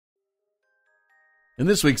In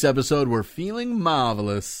this week's episode, we're feeling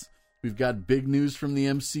marvelous. We've got big news from the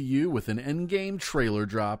MCU with an Endgame trailer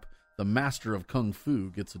drop, The Master of Kung Fu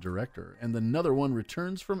gets a director, and another one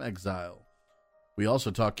returns from exile. We also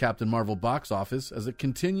talk Captain Marvel box office as it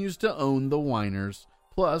continues to own the whiners.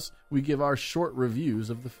 Plus, we give our short reviews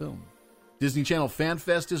of the film. Disney Channel Fan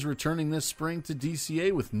Fest is returning this spring to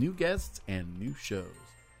DCA with new guests and new shows.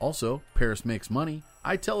 Also, Paris Makes Money,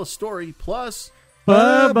 I Tell a Story, plus...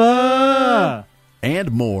 Bubba!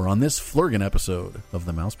 And more on this Flurgan episode of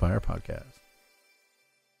the Mousepire Podcast.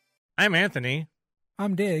 I'm Anthony.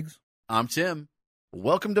 I'm Diggs. I'm Tim.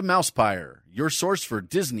 Welcome to Mousepire, your source for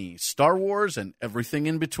Disney, Star Wars, and everything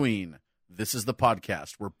in between. This is the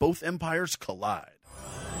podcast where both empires collide.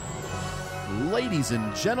 Ladies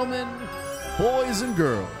and gentlemen, boys and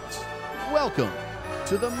girls, welcome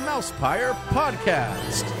to the Mousepire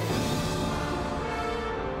Podcast.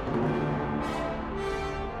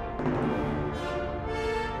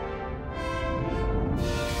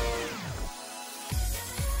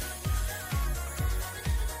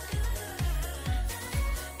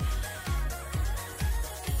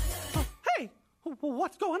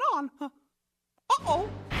 What's going on? Uh-oh.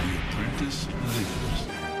 The Apprentice lives.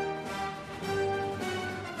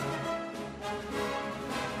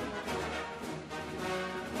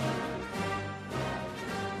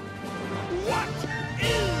 What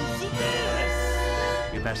is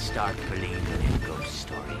this? You best start believing in ghost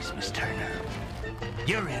stories, Miss Turner.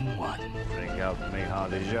 You're in one. Think help me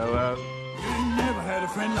hardly show up. You never had a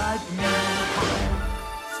friend like me.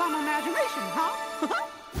 Some imagination, huh?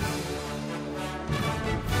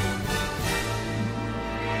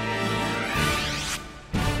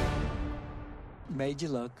 Made you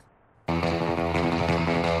look.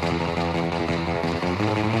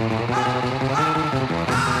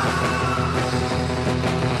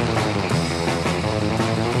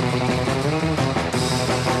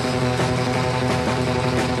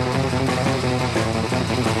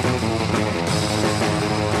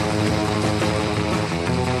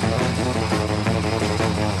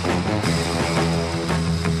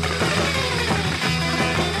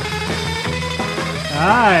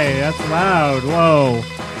 Hi, that's loud. Whoa.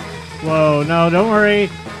 No, don't worry.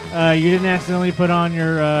 You didn't accidentally put on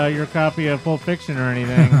your copy of Pulp Fiction or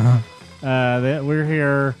anything. We're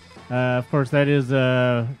here. Of course, that is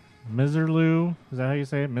Miserlou. Is that how you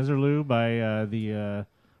say it? Miserlou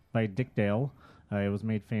by Dick Dale. It was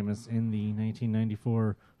made famous in the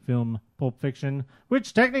 1994 film Pulp Fiction,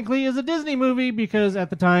 which technically is a Disney movie because at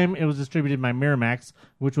the time it was distributed by Miramax,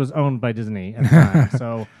 which was owned by Disney at the time.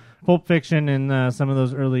 So Pulp Fiction and some of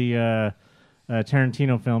those early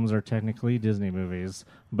Tarantino films are technically Disney movies.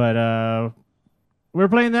 But we're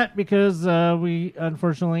playing that because we,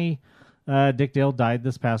 unfortunately, Dick Dale died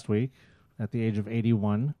this past week at the age of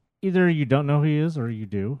 81. Either you don't know who he is or you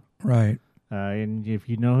do. Right. And if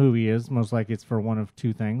you know who he is, most likely it's for one of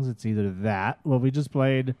two things. It's either that, what we just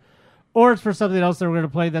played, or it's for something else that we're going to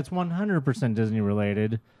play that's 100% Disney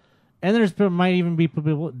related. And might even be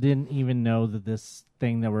people that didn't even know that this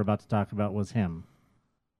thing that we're about to talk about was him.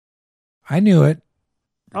 I knew it.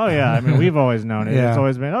 Oh, yeah. I mean, we've always known it. Yeah. It's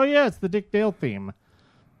always been, oh, yeah, it's the Dick Dale theme.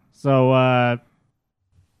 So, I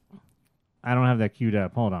don't have that queued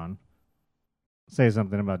up. Hold on. Say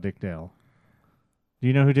something about Dick Dale. Do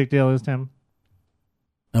you know who Dick Dale is, Tim?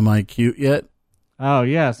 Am I cute yet? Oh,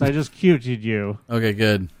 yes. I just cuted you. Okay,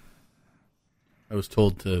 good. I was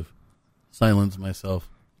told to silence myself.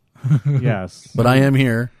 Yes. But I am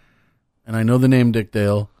here, and I know the name Dick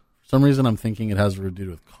Dale. For some reason, I'm thinking it has to do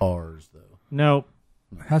with cars, though. Nope.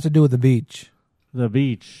 Has to do with the beach. The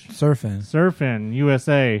beach. Surfing,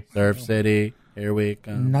 USA. Surf City, here we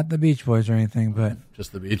come. Not the Beach Boys or anything, but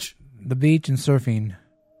Just the beach. the beach and surfing.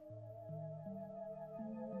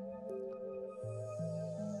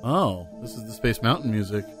 Oh, this is the Space Mountain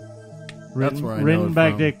music. Written, where I know written it by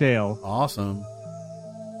from. Dick Dale. Awesome.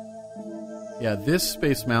 Yeah, this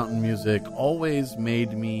Space Mountain music always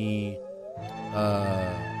made me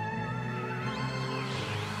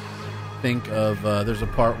think of there's a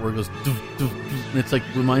part where it goes doof, doof, doof, and it's like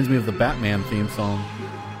reminds me of the Batman theme song.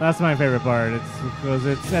 That's my favorite part.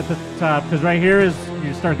 It's at the top because right here is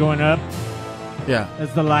you start going up. Yeah.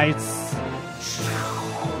 It's the lights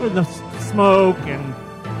with the smoke and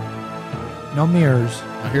No mirrors.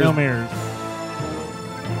 Now here's, no mirrors.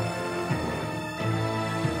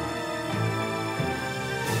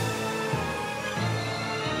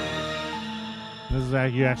 This is how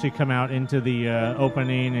you actually come out into the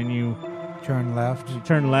opening and you Turn left.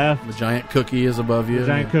 turn left. the giant cookie is above you. The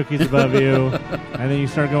giant cookies above you, and then you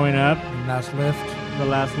start going up. Last lift. The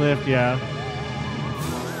last lift, yeah.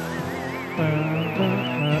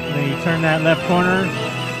 And then you turn that left corner,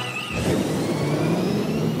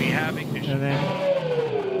 We have ignition. and then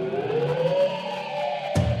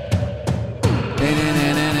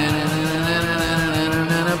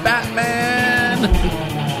Batman!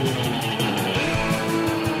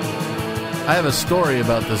 I have a story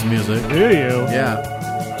about this music. do you? Yeah.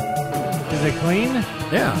 Is it clean?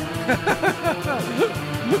 Yeah.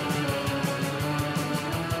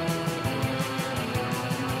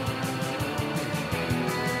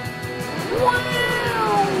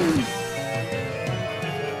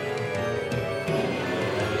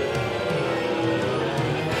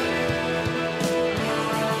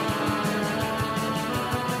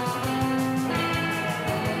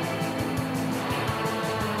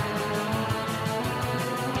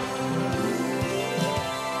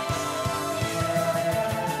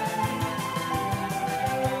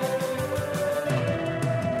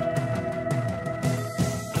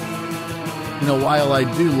 You know, while I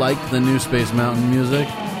do like the new Space Mountain music,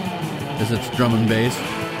 because it's drum and bass,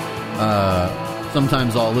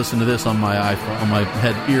 sometimes I'll listen to this on my iPhone, on my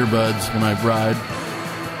head earbuds when I ride.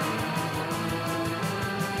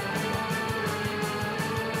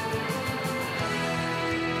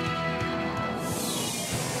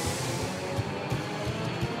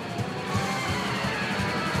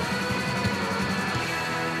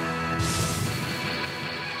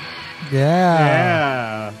 Yeah.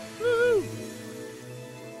 Yeah.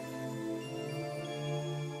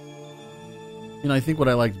 You know, I think what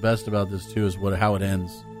I liked best about this too is how it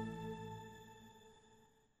ends.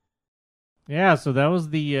 Yeah, so that was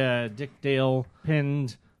the Dick Dale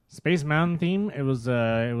pinned Space Mountain theme. It was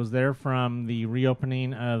there from the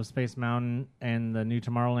reopening of Space Mountain and the New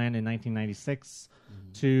Tomorrowland in 1996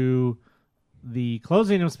 to the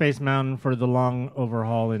closing of Space Mountain for the long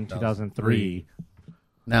overhaul in 2003.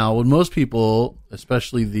 Now, when most people,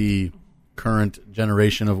 especially the current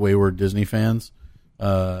generation of wayward Disney fans,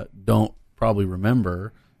 don't probably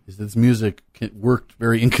remember, is that this music worked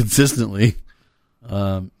very inconsistently.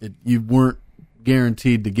 You weren't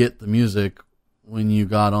guaranteed to get the music when you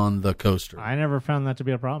got on the coaster. I never found that to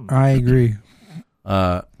be a problem. I agree.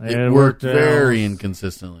 It It worked worked, very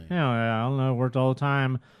inconsistently. Yeah, I don't know. It worked all the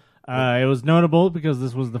time. It was notable because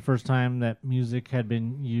this was the first time that music had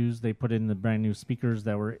been used. They put in the brand new speakers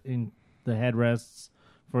that were in the headrests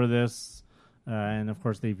for this. And, of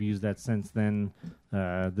course, they've used that since then.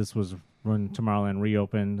 This was when Tomorrowland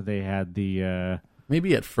reopened. They had the...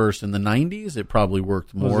 Maybe at first in the 90s it probably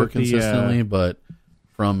worked more it the, consistently, but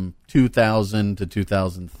from 2000 to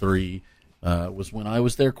 2003 was when I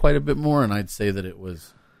was there quite a bit more, and I'd say that it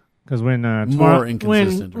was... Because when more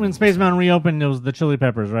inconsistent when during Space the Mountain reopened, it was the Chili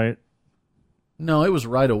Peppers, right? No, it was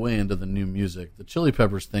right away into the new music. The Chili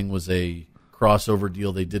Peppers thing was a crossover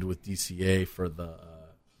deal they did with DCA for the...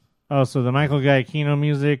 Oh, so the Michael Giacchino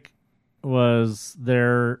music was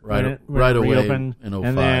there Right- when right it away reopened, in and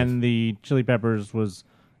 05. then the Chili Peppers was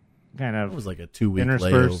kind of... It was like a 2-week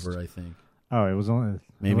interspersed. layover, I think. Oh, it was only...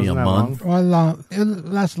 Maybe wasn't a that month. long? Well, it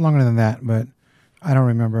lasted longer than that, but I don't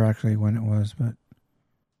remember actually when it was. But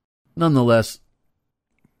Nonetheless,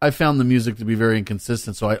 I found the music to be very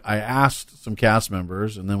inconsistent, so I asked some cast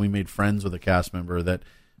members, and then we made friends with a cast member that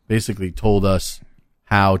basically told us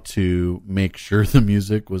how to make sure the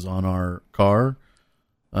music was on our car,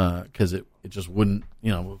 because it just wouldn't,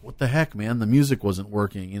 what the heck, man, the music wasn't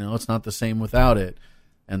working, it's not the same without it.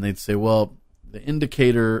 And they'd say, well, the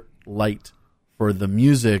indicator light for the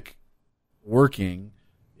music working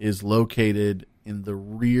is located in the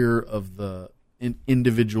rear of the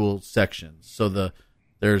individual sections. So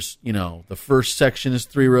there's the first section is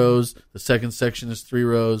 3 rows, the second section is 3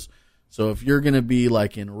 rows. So if you're going to be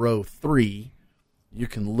like in row 3, you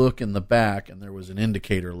can look in the back, and there was an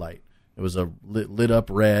indicator light. It was a lit up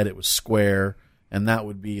red. It was square, and that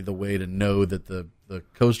would be the way to know that the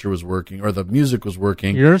coaster was working or the music was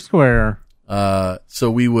working. You're square. So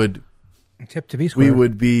we would tip to be square. we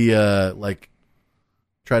would be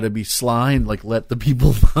try to be sly and let the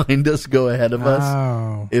people behind us go ahead of us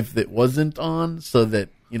Oh. if it wasn't on, so that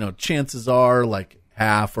chances are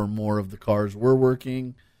half or more of the cars were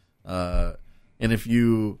working, and if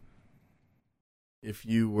you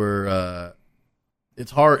were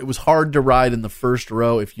it was hard to ride in the first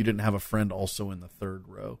row if you didn't have a friend also in the third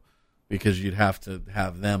row, because you'd have to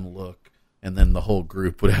have them look, and then the whole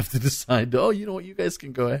group would have to decide, oh, you know what, you guys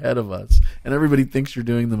can go ahead of us, and everybody thinks you're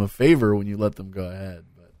doing them a favor when you let them go ahead.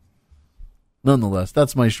 But nonetheless,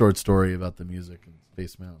 that's my short story about the music in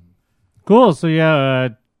Space Mountain. Cool. So yeah,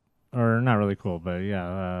 or not really cool, but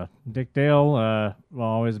yeah, Dick Dale will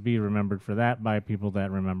always be remembered for that by people that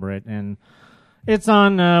remember it, and it's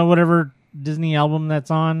on whatever Disney album that's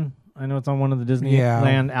on. I know it's on one of the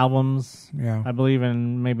Disneyland albums. Yeah. I believe,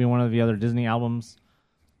 and maybe one of the other Disney albums.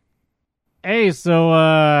 Hey, so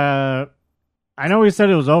I know we said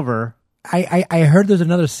it was over. I heard there's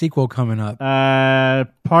another sequel coming up.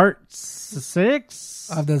 Part 6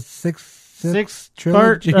 Of the sixth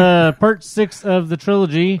part trilogy. part 6 of the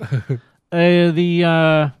trilogy.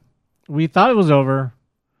 We thought it was over.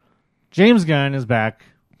 James Gunn is back.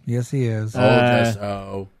 Yes, he is.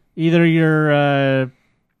 Either you're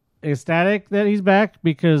ecstatic that he's back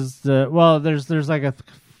because there's like a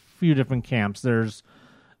few different camps. There's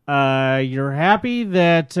you're happy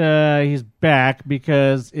that he's back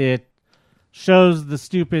because it shows the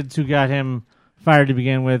stupids who got him fired to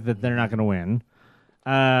begin with that they're not going to win.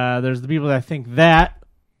 There's the people that think that,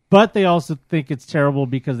 but they also think it's terrible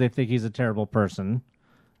because they think he's a terrible person.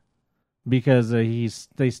 Because they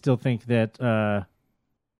still think that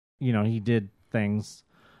he did things.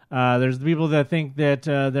 There's the people that think that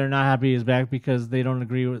they're not happy he's back because they don't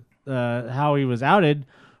agree with how he was outed,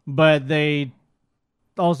 but they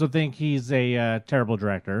also think he's a terrible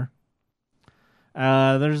director.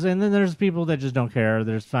 There's people that just don't care.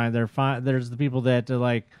 There's the people that are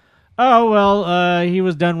like, oh well, he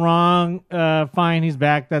was done wrong. Fine, he's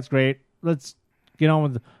back. That's great. Let's get on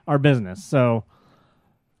with our business. So.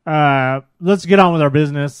 Let's get on with our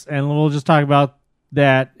business, and we'll just talk about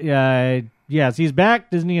that. Yes, he's back.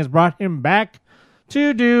 Disney has brought him back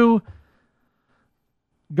to do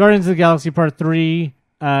Guardians of the Galaxy Part 3.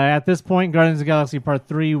 At this point, Guardians of the Galaxy Part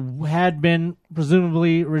 3 had been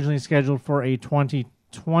presumably originally scheduled for a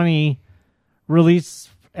 2020 release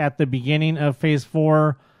at the beginning of Phase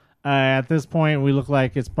 4. At this point, we look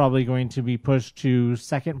like it's probably going to be pushed to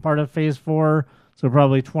second part of Phase 4, so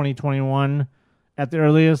probably 2021. At the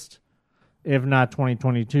earliest, if not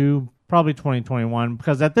 2022, probably 2021.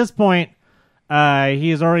 Because at this point,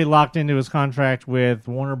 he is already locked into his contract with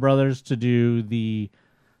Warner Brothers to do the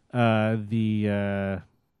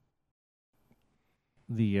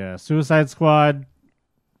Suicide Squad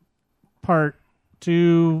Part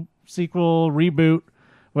 2 sequel reboot,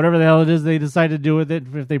 whatever the hell it is they decide to do with it.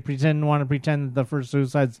 If they want to pretend that the first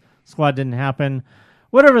Suicide Squad didn't happen,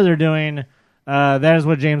 whatever they're doing. That is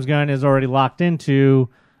what James Gunn is already locked into.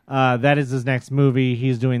 That is his next movie.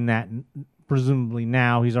 He's doing that presumably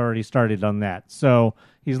now. He's already started on that. So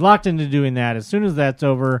he's locked into doing that. As soon as that's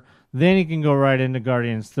over, then he can go right into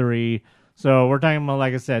Guardians 3. So we're talking about,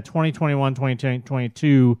 like I said, 2021,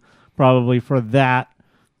 2022 probably for that.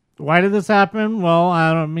 Why did this happen? Well,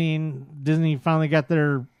 I don't mean Disney finally got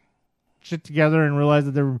their shit together and realized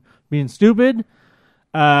that they're being stupid.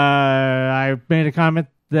 I made a comment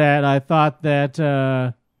that I thought that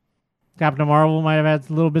Captain Marvel might have had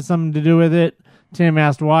a little bit something to do with it. Tim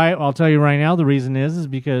asked why. I'll tell you right now. The reason is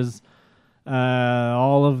because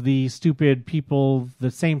all of the stupid people,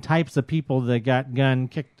 the same types of people that got Gunn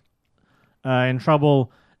kicked in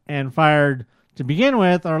trouble and fired to begin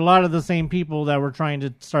with, are a lot of the same people that were trying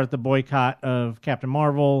to start the boycott of Captain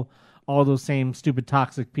Marvel. All those same stupid,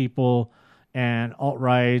 toxic people and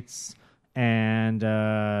alt-rights and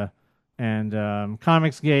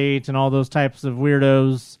Comicsgate and all those types of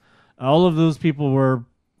weirdos. All of those people were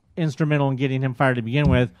instrumental in getting him fired to begin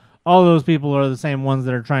with. All those people are the same ones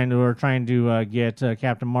that are trying to get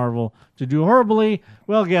Captain Marvel to do horribly.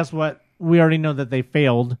 Well, guess what? We already know that they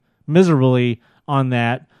failed miserably on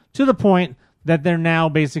that, to the point that they're now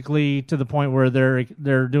basically to the point where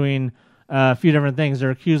they're doing a few different things.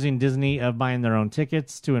 They're accusing Disney of buying their own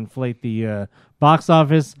tickets to inflate the box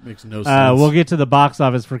office. Makes no sense. We'll get to the box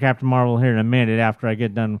office for Captain Marvel here in a minute after I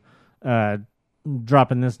get done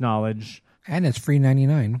dropping this knowledge. And it's free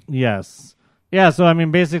 99. Yes. Yeah, so I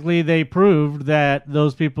mean, basically they proved that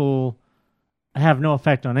those people have no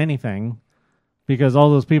effect on anything because all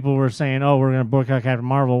those people were saying, oh, we're going to boycott Captain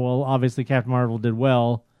Marvel. Well, obviously Captain Marvel did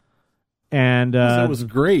well. And that was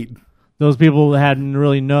great. Those people had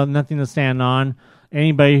really nothing to stand on.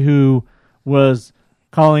 Anybody who was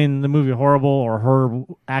calling the movie horrible or her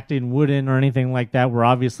acting wooden or anything like that were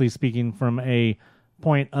obviously speaking from a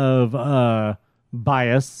point of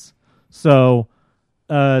bias. So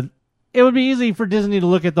it would be easy for Disney to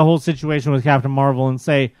look at the whole situation with Captain Marvel and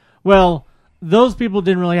say, well, those people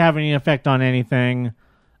didn't really have any effect on anything.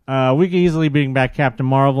 We could easily bring back Captain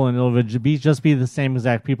Marvel and it'll just be the same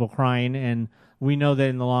exact people crying, and we know that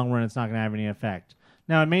in the long run it's not going to have any effect.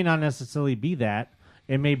 Now, it may not necessarily be that.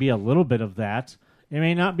 It may be a little bit of that. It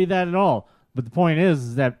may not be that at all. But the point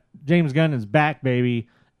is that James Gunn is back, baby,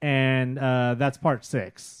 and that's part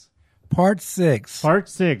 6. Part 6. Part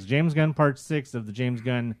 6. James Gunn part 6 of the James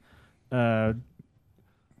Gunn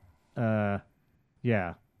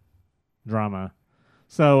drama.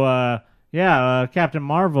 So Yeah, Captain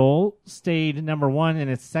Marvel stayed number one in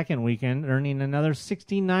its second weekend, earning another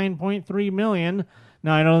 $69.3 million.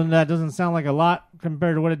 Now, I know that doesn't sound like a lot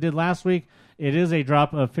compared to what it did last week. It is a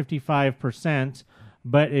drop of 55%,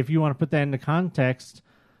 but if you want to put that into context,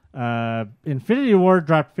 Infinity War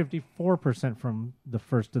dropped 54% from the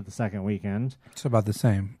first to the second weekend. It's about the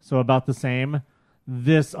same. So about the same.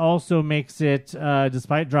 This also makes it,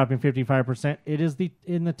 despite dropping 55%, it is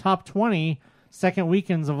in the top 20 second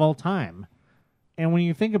weekends of all time. And when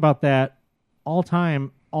you think about that, all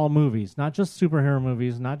time, all movies, not just superhero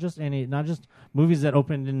movies, not just movies that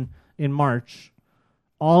opened in March,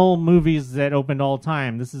 all movies that opened all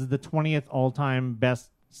time. This is the 20th all time best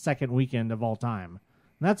second weekend of all time.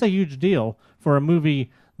 And that's a huge deal for a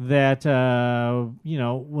movie that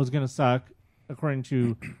was going to suck, according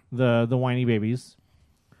to the Whiny Babies.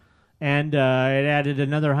 And it added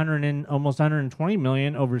another almost 120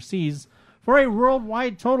 million overseas for a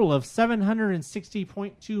worldwide total of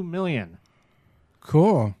 760.2 million.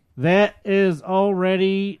 Cool. That is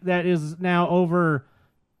now over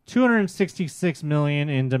 266 million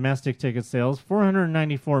in domestic ticket sales,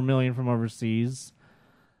 494 million from overseas.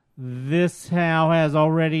 This now has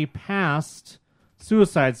already passed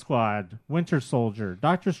Suicide Squad, Winter Soldier,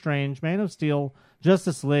 Doctor Strange, Man of Steel,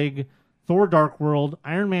 Justice League, Thor: Dark World,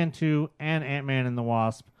 Iron Man 2, and Ant-Man and the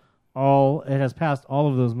Wasp. It has passed all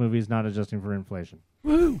of those movies, not adjusting for inflation.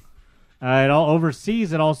 Woo!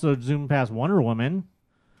 Overseas, it also zoomed past Wonder Woman,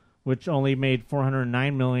 which only made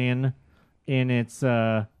 409 million in its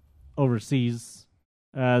overseas.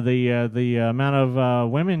 The amount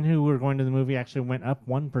of women who were going to the movie actually went up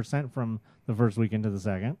 1% from the first weekend to the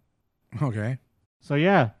second. Okay. So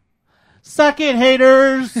yeah, suck it,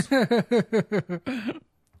 haters.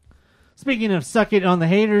 Speaking of suck it on the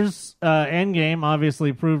haters, Endgame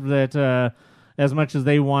obviously proved that as much as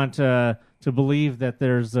they want to believe that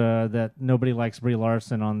there's that nobody likes Brie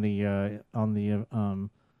Larson on the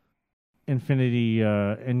Infinity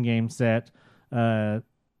Endgame set,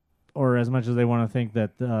 or as much as they want to think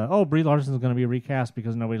that Brie Larson is going to be recast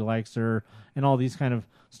because nobody likes her, and all these kind of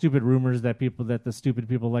stupid rumors that the stupid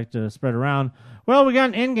people like to spread around. Well, we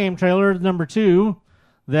got an Endgame trailer number 2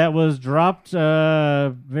 that was dropped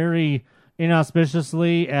very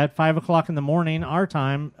inauspiciously at 5:00 in the morning, our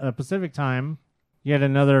time, Pacific time. Yet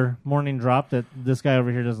another morning drop that this guy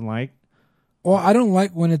over here doesn't like. Well, I don't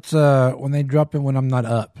like when it's when they drop it when I'm not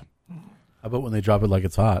up. How about when they drop it like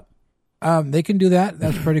it's hot? They can do that.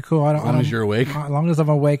 That's pretty cool. As long as you're awake. As long as I'm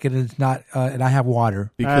awake and it's not, and I have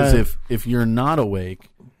water. Because if you're not awake,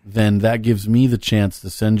 then that gives me the chance to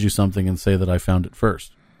send you something and say that I found it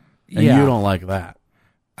first. And you don't like that.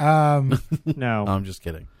 No, I'm just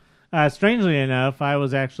kidding. Strangely enough, I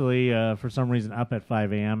was actually for some reason up at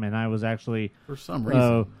 5 a.m. and I was actually for some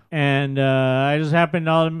reason, and I just happened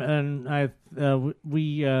on, and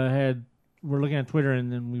we're looking at Twitter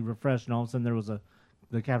and then we refreshed, and all of a sudden there was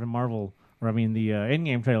the Captain Marvel, the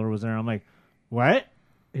Endgame trailer was there. I'm like, what?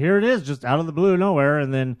 Here it is, just out of the blue, nowhere,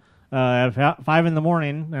 and then at 5 in the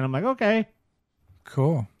morning, and I'm like, okay,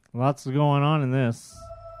 cool, lots going on in this.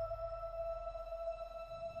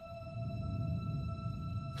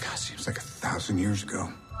 God, seems like 1,000 years ago.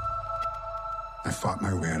 I fought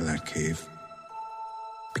my way out of that cave,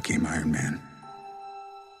 became Iron Man.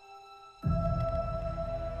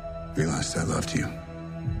 Realized I loved you.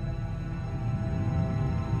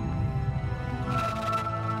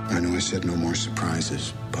 I know I said no more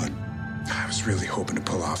surprises, but I was really hoping to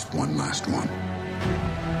pull off one last one.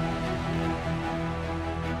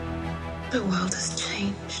 The world has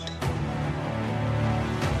changed.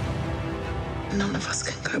 None of us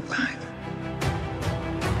can go back.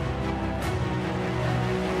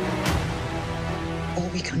 All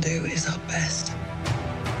we can do is our best.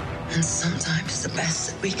 And sometimes the best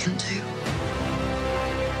that we can do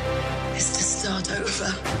is to start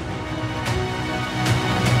over.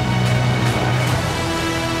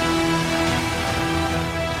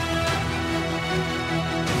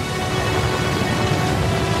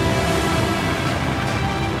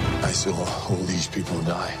 I saw all these people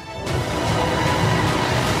die.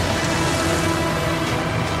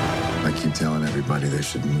 I keep telling everybody they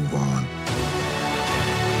should move on.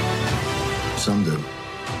 Some do,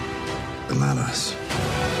 but not us.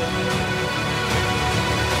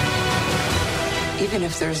 Even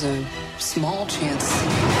if there's a small chance,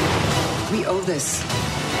 we owe this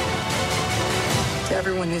to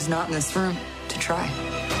everyone who's not in this room to try.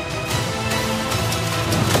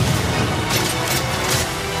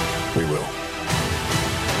 We will.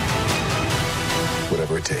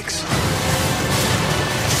 Whatever it takes.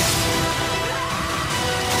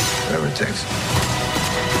 Whatever it takes.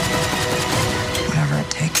 Whatever it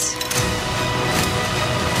takes.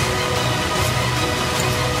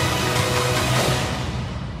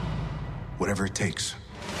 whatever it takes.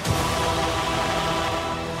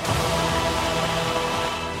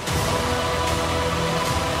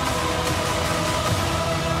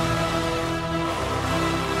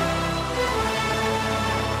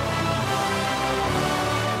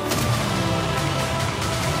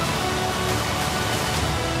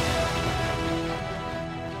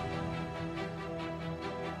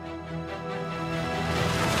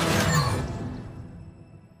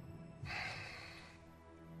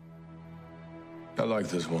 I like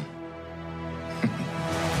this one.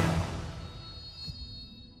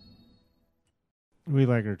 We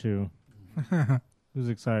like her too. Who's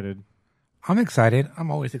excited? I'm excited.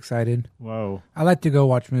 I'm always excited. Whoa. I like to go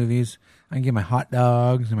watch movies. I can get my hot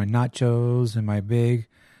dogs and my nachos and my big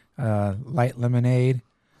light lemonade,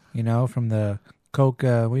 from the Coke,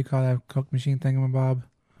 what do you call that Coke machine thingamabob?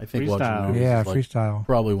 I think Freestyle. watching movies Yeah, is like freestyle.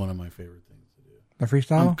 probably one of my favorite things to do. The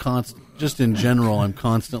freestyle? Just in general, I'm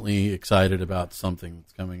constantly excited about something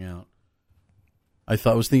that's coming out. I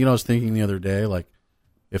was thinking the other day, like,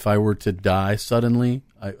 if I were to die suddenly,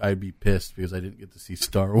 I'd be pissed because I didn't get to see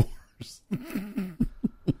Star Wars.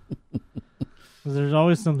 There's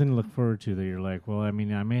always something to look forward to that you're like, well, I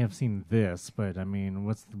mean, I may have seen this, but I mean,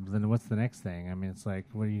 what's the next thing? I mean, it's like,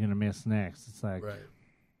 what are you going to miss next? It's like, Right.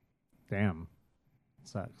 Damn, it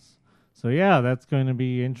sucks. So yeah, that's going to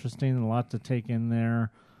be interesting. A lot to take in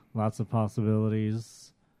there. Lots of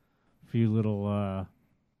possibilities. A few little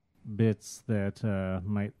bits that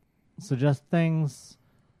might suggest things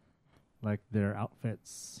like their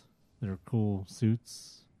outfits, their cool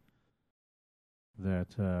suits, that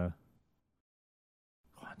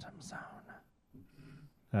Quantum Zone.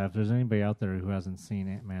 If there's anybody out there who hasn't seen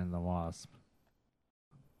Ant-Man and the Wasp,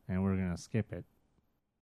 and we're going to skip it,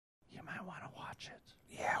 you might want to watch it.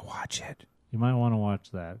 Yeah, watch it. You might want to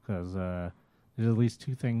watch that because there's at least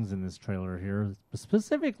two things in this trailer here,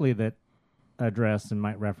 specifically that address and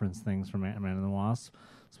might reference things from Ant-Man and the Wasp.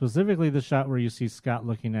 Specifically, the shot where you see Scott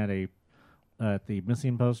looking at the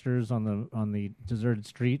missing posters on the deserted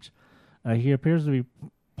street. He appears to be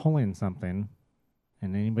pulling something,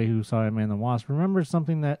 and anybody who saw Ant-Man and the Wasp remembers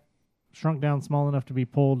something that shrunk down small enough to be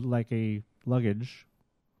pulled like a luggage.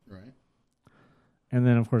 Right. And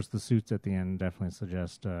then, of course, the suits at the end definitely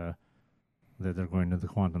suggest that they're going to the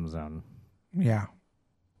Quantum Zone. Yeah.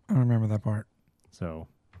 I remember that part. So,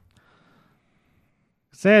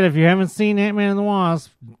 said if you haven't seen Ant-Man and the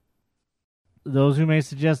Wasp, those who may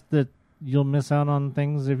suggest that you'll miss out on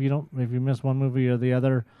things if you miss one movie or the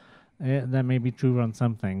other, that may be true on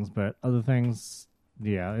some things, but other things,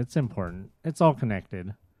 yeah, it's important. It's all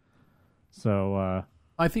connected. So,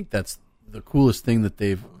 I think that's the coolest thing that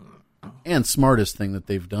they've, and smartest thing that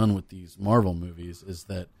they've done with these Marvel movies is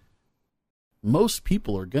that most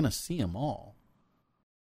people are going to see them all.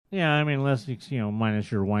 Yeah, I mean, unless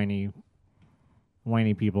minus your whiny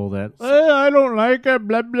people that I don't like it,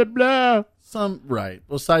 blah blah blah. Some right.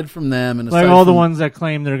 Aside from them, and like all the ones that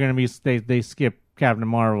claim they're going to be they skip Captain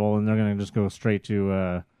Marvel and they're going to just go straight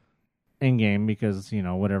to Endgame because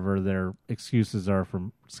whatever their excuses are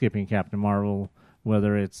for skipping Captain Marvel,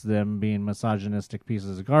 whether it's them being misogynistic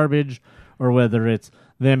pieces of garbage or whether it's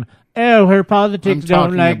them her politics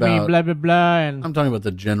don't like me, blah blah blah. And I'm talking about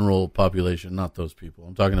the general population, not those people.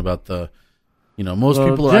 I'm talking about the most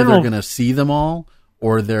people are either going to see them all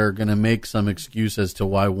or they're going to make some excuse as to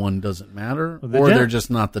why one doesn't matter, or they're just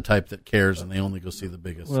not the type that cares and they only go see the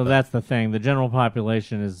biggest stuff. That's the thing. The general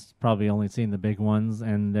population is probably only seeing the big ones,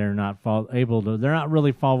 and they're not they're not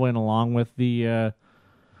really following along with the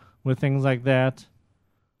with things like that,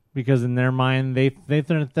 because in their mind they're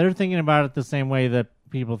thinking about it the same way that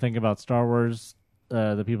people think about Star Wars.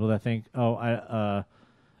 The people that think,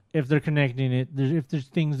 if they're connecting it, if there's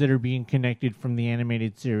things that are being connected from the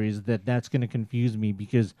animated series, that's going to confuse me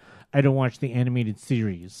because I don't watch the animated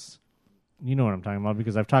series. You know what I'm talking about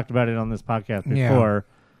because I've talked about it on this podcast before.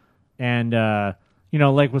 Yeah.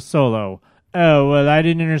 And, like with Solo. Oh, well, I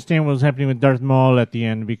didn't understand what was happening with Darth Maul at the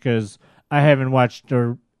end because I haven't watched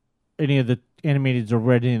any of the animateds or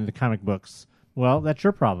read any of the comic books. Well, that's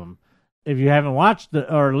your problem. If you haven't watched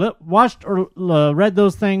or read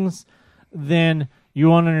those things, then you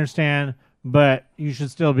won't understand, but you should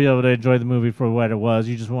still be able to enjoy the movie for what it was.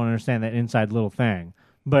 You just won't understand that inside little thing.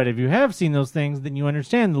 But if you have seen those things, then you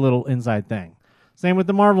understand the little inside thing. Same with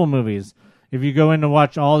the Marvel movies. If you go in to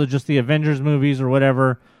watch all just the Avengers movies or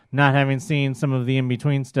whatever, not having seen some of the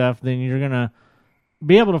in-between stuff, then you're going to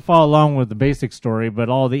be able to follow along with the basic story, but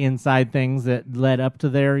all the inside things that led up to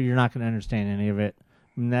there, you're not going to understand any of it.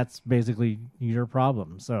 And that's basically your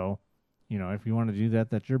problem. So, if you want to do that,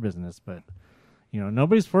 that's your business, but...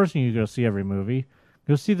 nobody's forcing you to go see every movie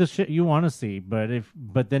You'll see the shit you want to see,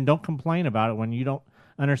 but then don't complain about it when you don't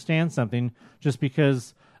understand something just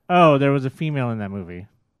because, oh, there was a female in that movie.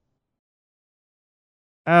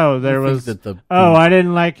 Oh, I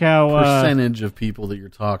didn't like how percentage of people that you're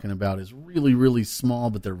talking about is really, really small,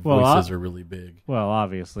 but their voices are really big. Well,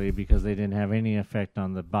 obviously, because they didn't have any effect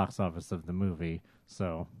on the box office of the movie.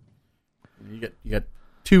 So you got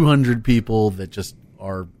 200 people that just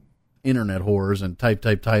are internet whores and type,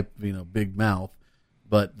 big mouth,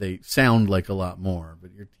 but they sound like a lot more.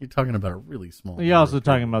 But you're talking about a really small. You're also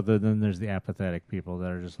talking about then there's the apathetic people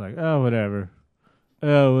that are just like, oh, whatever.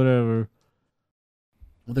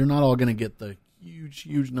 Well, they're not all going to get the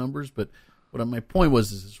huge numbers, but my point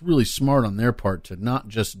was is it's really smart on their part to not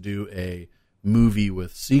just do a movie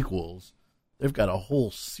with sequels. They've got a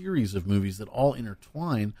whole series of movies that all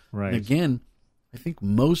intertwine. Right. And again, I think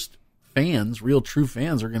most fans, real true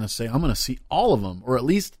fans, are going to say, I'm going to see all of them, or at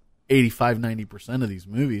least 85-90% of these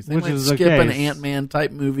movies. They might skip an Ant-Man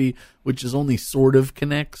type movie, which is only sort of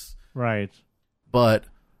connects. Right. But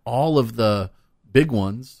all of the big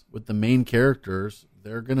ones with the main characters,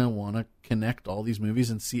 they're going to want to connect all these movies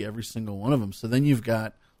and see every single one of them. So then you've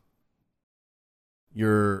got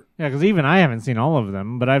your... Yeah, because even I haven't seen all of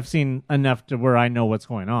them, but I've seen enough to where I know what's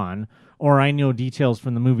going on, or I know details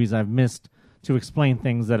from the movies I've missed to explain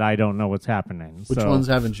things that I don't know what's happening. Which ones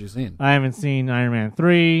haven't you seen? I haven't seen Iron Man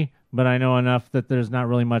 3, but I know enough that there's not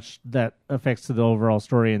really much that affects to the overall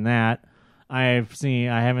story in that. I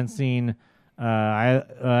haven't seen... I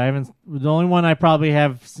haven't. The only one I probably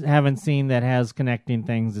haven't seen that has connecting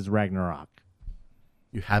things is Ragnarok.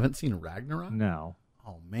 You haven't seen Ragnarok? No.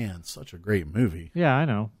 Oh man, such a great movie. Yeah, I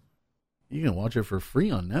know. You can watch it for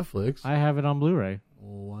free on Netflix. I have it on Blu-ray.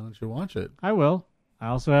 Well, why don't you watch it? I will. I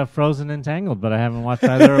also have Frozen and Tangled, but I haven't watched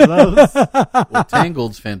either of those. Well,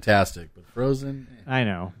 Tangled's fantastic, but Frozen. I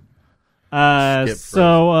know.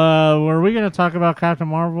 So were we going to talk about Captain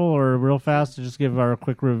Marvel or real fast to just give our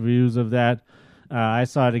quick reviews of that? I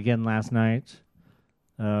saw it again last night.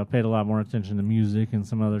 Paid a lot more attention to music and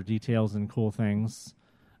some other details and cool things.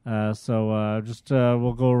 So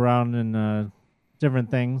we'll go around and different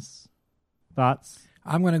things. Thoughts?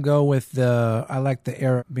 I'm going to go with I like the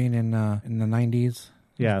era being in the 90s.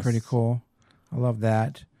 Yes. It's pretty cool. I love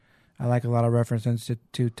that. I like a lot of references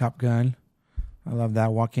to Top Gun. I love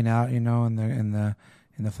that walking out, in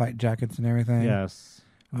the flight jackets and everything. Yes.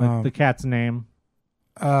 The cat's name.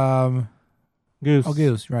 Goose. Oh,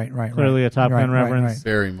 Goose. Right. Clearly a Top Gun reference. Right.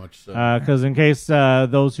 Very much so. Because in case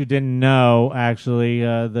those who didn't know, actually,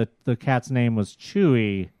 the cat's name was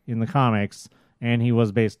Chewie in the comics, and he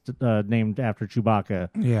was named after Chewbacca.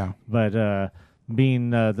 Yeah. But being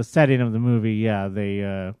the setting of the movie,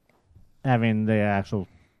 they having the actual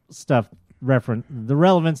stuff the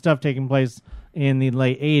relevant stuff taking place in the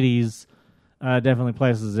late 80s definitely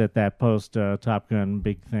places it that post Top Gun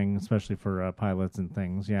big thing, especially for pilots and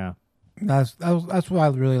things. Yeah, that's what I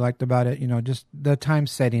really liked about it. Just the time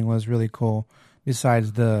setting was really cool.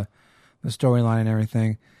 Besides the storyline and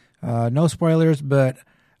everything, no spoilers, but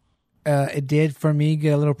it did for me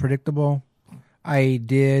get a little predictable. I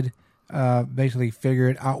did basically figure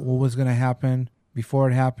it out what was going to happen before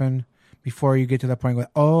it happened. Before you get to that point, where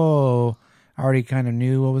I already kind of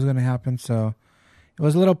knew what was going to happen, so it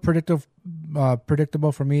was a little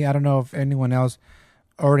predictable for me. I don't know if anyone else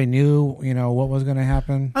already knew, what was going to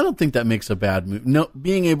happen. I don't think that makes a bad movie. No,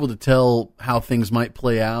 being able to tell how things might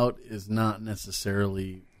play out is not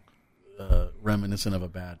necessarily reminiscent of a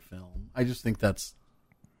bad film. I just think that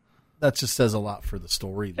just says a lot for the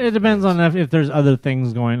story. It depends on if there's other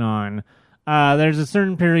things going on. There's a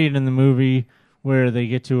certain period in the movie where they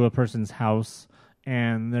get to a person's house,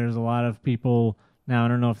 and there's a lot of people. Now, I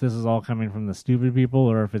don't know if this is all coming from the stupid people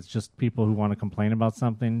or if it's just people who want to complain about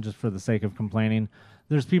something just for the sake of complaining.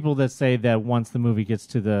 There's people that say that once the movie gets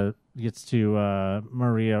to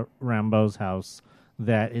Maria Rambeau's house,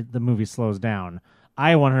 that the movie slows down.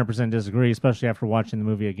 I 100% disagree, especially after watching the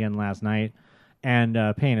movie again last night and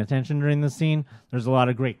paying attention during the scene. There's a lot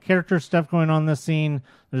of great character stuff going on in this scene.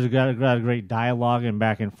 There's a lot of great dialogue and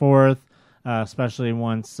back and forth. Especially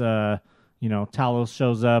once Talos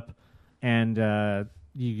shows up, and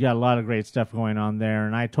you got a lot of great stuff going on there.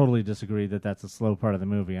 And I totally disagree that that's a slow part of the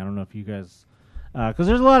movie. I don't know if you guys, because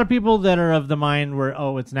there's a lot of people that are of the mind where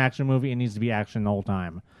it's an action movie, it needs to be action the whole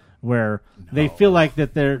time. Where they feel like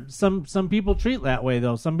that some people treat that way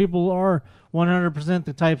though. Some people are 100%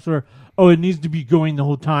 the types where it needs to be going the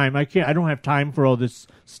whole time. I don't have time for all this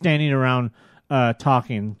standing around.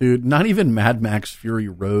 Talking, dude. Not even Mad Max Fury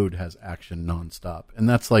Road has action nonstop, and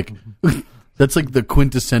that's like That's like the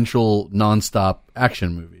quintessential nonstop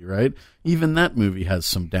action movie, right? Even that movie has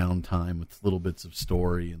some downtime with little bits of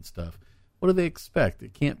story and stuff. What do they expect?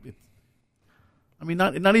 It can't be. I mean,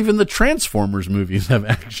 not even the Transformers movies have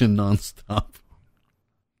action nonstop.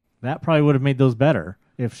 That probably would have made those better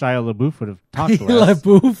if Shia LaBeouf would have talked less.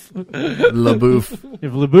 LaBeouf.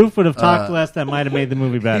 If LaBeouf would have talked less, that might have made the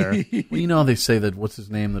movie better. Well, you know how they say that, what's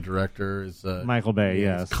his name, the director, is Michael Bay,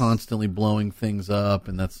 yes. Constantly blowing things up,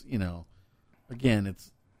 and that's, again,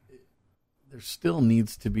 there still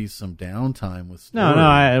needs to be some downtime with story.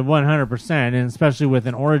 No, 100%, and especially with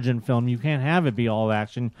an origin film, you can't have it be all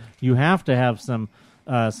action. You have to have some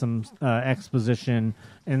exposition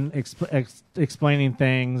and explaining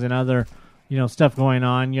things and other, stuff going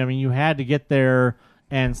on. I mean, you had to get there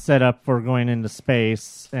and set up for going into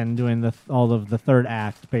space and doing all of the third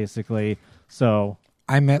act, basically. So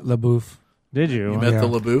I met LaBeouf. Did you? You met the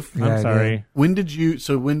LaBeouf? Yeah, I'm sorry. When did you?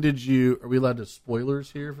 Are we allowed to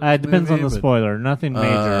spoilers here? For this it depends movie? on the spoiler. Nothing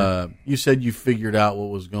major. You said you figured out what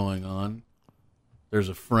was going on. There's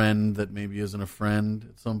a friend that maybe isn't a friend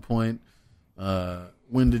at some point.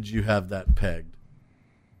 When did you have that pegged?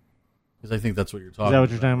 Because I think that's what you're talking about. Is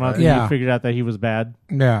that what you're talking about? Right? Yeah. You figured out that he was bad?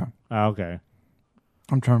 Yeah. Oh, okay.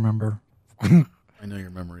 I'm trying to remember. I know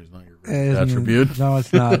your memory is not your attribute. No,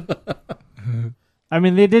 it's not. I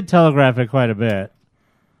mean, they did telegraph it quite a bit.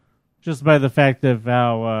 Just by the fact of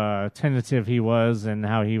how tentative he was and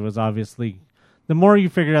how he was obviously... The more you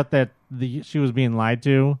figured out that she was being lied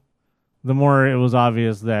to, the more it was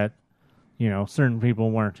obvious that, certain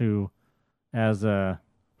people weren't as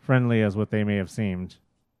friendly as what they may have seemed.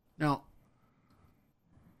 Now,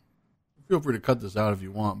 feel free to cut this out if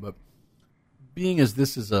you want, but being as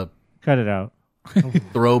this is a... Cut it out.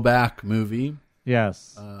 throwback movie...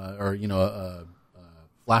 Yes. Or, a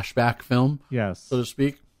flashback film, yes, so to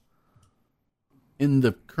speak. In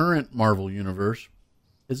the current Marvel universe,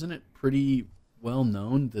 isn't it pretty well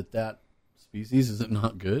known that species is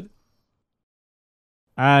not good?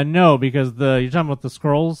 No, because you're talking about the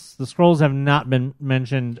Skrulls. The Skrulls have not been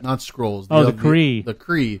mentioned. Not Skrulls. The Kree. The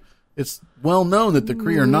Kree. It's well known that the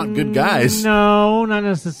Kree are not good guys. No, not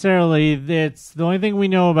necessarily. It's the only thing we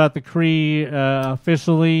know about the Kree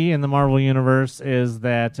officially in the Marvel universe is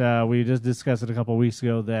that we just discussed it a couple of weeks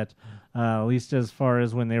ago that at least as far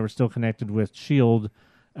as when they were still connected with S.H.I.E.L.D.,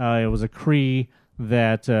 it was a Kree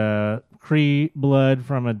that Kree blood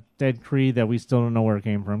from a dead Kree that we still don't know where it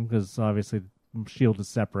came from because obviously S.H.I.E.L.D. is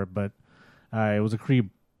separate, but it was a Kree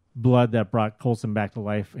blood that brought Coulson back to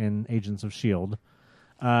life in Agents of S.H.I.E.L.D.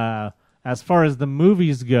 As far as the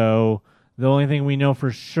movies go, the only thing we know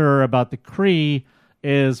for sure about the Kree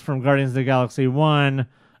is from Guardians of the Galaxy 1,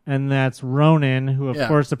 and that's Ronan, who of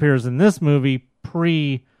course appears in this movie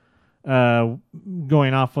going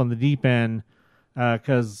off on the deep end,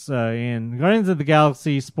 because in Guardians of the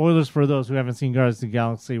Galaxy, spoilers for those who haven't seen Guardians of the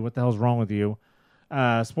Galaxy, what the hell's wrong with you?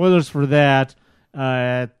 Spoilers for that.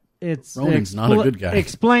 It's Ronan's not a good guy.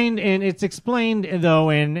 It's explained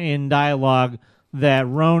though in dialogue that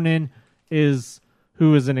Ronan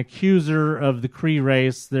who is an accuser of the Kree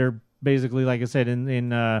race. They're basically, like I said,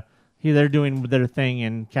 they're doing their thing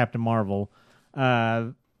in Captain Marvel.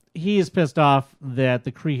 He is pissed off that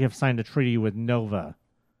the Kree have signed a treaty with Nova,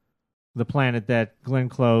 the planet that Glenn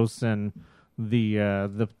Close and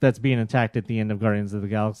that's being attacked at the end of Guardians of the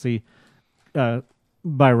Galaxy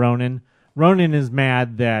by Ronan. Ronan is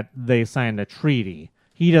mad that they signed a treaty.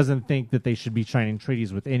 He doesn't think that they should be signing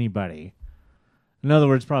treaties with anybody. In other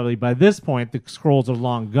words, probably by this point, the Skrulls are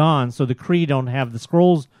long gone, so the Kree don't have the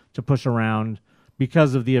Skrulls to push around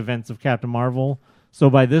because of the events of Captain Marvel. So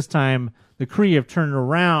by this time, the Kree have turned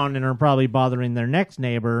around and are probably bothering their next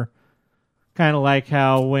neighbor, kind of like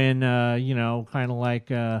how when,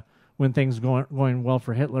 when things going well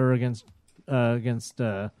for Hitler against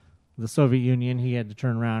the Soviet Union, he had to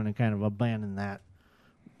turn around and kind of abandon that.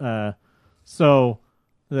 So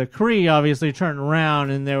the Kree obviously turned around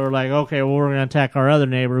and they were like, okay, well, we're going to attack our other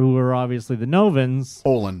neighbor, who are obviously the Novans.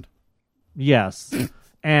 Poland. Yes.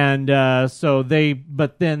 And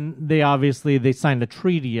but then they signed a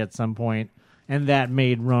treaty at some point, and that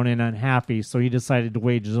made Ronan unhappy, so he decided to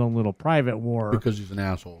wage his own little private war. Because he's an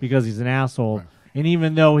asshole. Right. And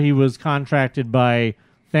even though he was contracted by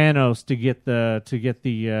Thanos to get the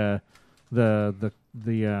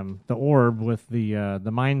orb with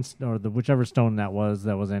the mind or the whichever stone that was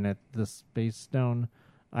in it, the space stone,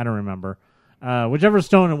 I don't remember. Whichever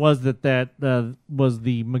stone it was that was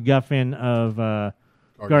the MacGuffin of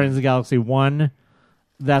Guardians of the Galaxy 1.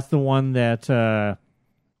 That's the one that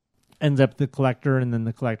ends up the Collector, and then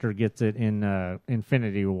the Collector gets it in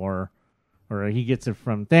Infinity War, or he gets it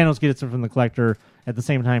from Thanos. Gets it from the Collector at the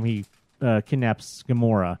same time he kidnaps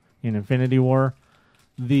Gamora in Infinity War.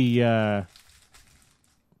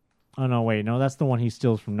 Oh no, wait, no, that's the one he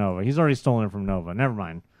steals from Nova. He's already stolen it from Nova. Never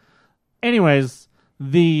mind. Anyways,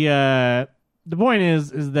 the point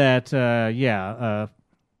is that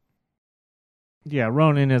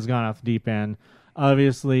Ronan has gone off the deep end.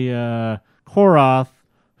 Obviously, Koroth,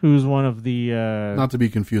 who's one of the not to be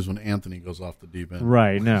confused when Anthony goes off the deep end.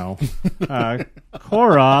 Right, no.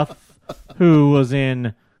 Koroth, who was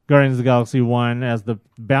in Guardians of the Galaxy 1 as the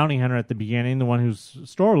bounty hunter at the beginning, the one who's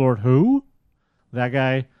Star-Lord, who? That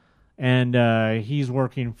guy. And he's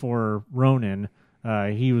working for Ronan.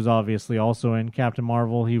 He was obviously also in Captain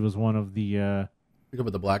Marvel. He was one of the... You go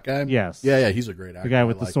with the black guy? Yes. Yeah, he's a great actor. The guy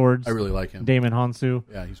with the swords. I really like him. Damon Hansu.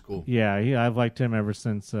 Yeah, he's cool. Yeah, I've liked him ever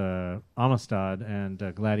since Amistad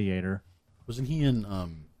and Gladiator. Wasn't he in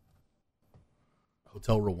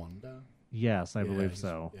Hotel Rwanda? Yes, I believe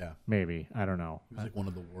so. Yeah. Maybe. I don't know. He was like one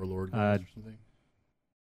of the warlord guys or something.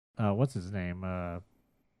 What's his name?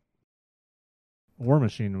 War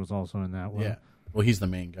Machine was also in that one. Yeah. Well, he's the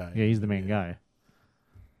main guy. Yeah, he's the main guy.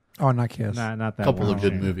 Oh, not Kiss. Not that couple War of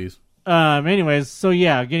good Machine. movies. Anyways, so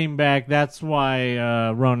yeah, getting back, that's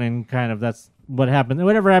why Ronan that's what happens.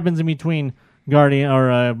 Whatever happens in between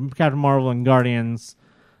Captain Marvel and Guardians,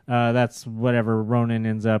 that's whatever Ronan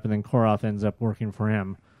ends up, and then Koroth ends up working for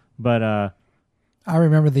him. But I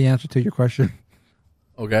remember the answer to your question.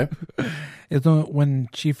 Okay. It's when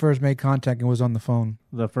she first made contact and was on the phone.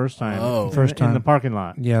 The first time. Oh. First time. In the parking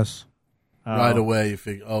lot. Yes. Right away, you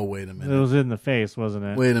figure, oh, wait a minute. It was in the face, wasn't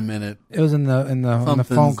it? Wait a minute. It was in the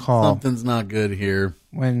phone call. Something's not good here.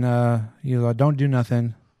 When you don't do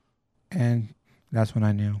nothing, and that's when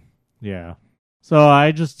I knew. Yeah. So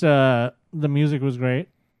I just the music was great.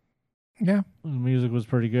 Yeah. The music was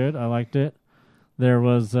pretty good. I liked it. There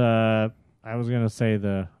was I was gonna say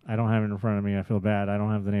I don't have it in front of me. I feel bad. I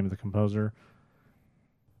don't have the name of the composer.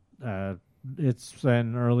 It's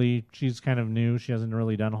an early. She's kind of new. She hasn't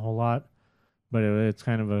really done a whole lot, but it's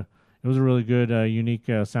kind of it was a really good, unique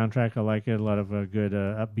soundtrack. I like it. A lot of good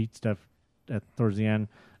upbeat stuff towards the end.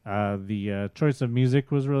 The choice of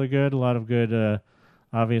music was really good. A lot of good,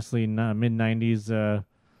 obviously mid '90s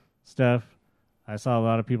stuff. I saw a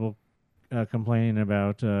lot of people complaining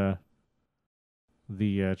about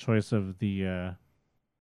the choice of the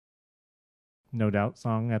No Doubt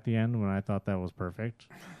song at the end, when I thought that was perfect.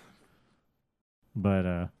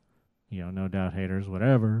 But No Doubt haters,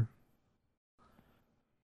 whatever.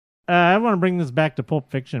 I want to bring this back to Pulp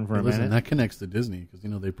Fiction for a minute. That connects to Disney because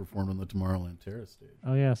they performed on the Tomorrowland Terrace stage.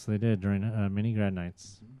 Oh yes, they did during mini grad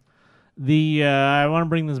nights. I want to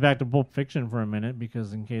bring this back to Pulp Fiction for a minute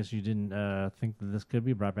because in case you didn't think that this could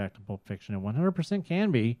be brought back to Pulp Fiction, it 100%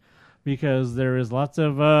 can be, because there is lots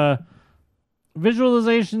of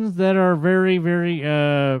visualizations that are very, very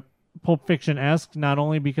Pulp Fiction-esque, not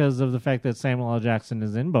only because of the fact that Samuel L. Jackson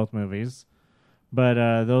is in both movies, but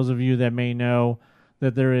those of you that may know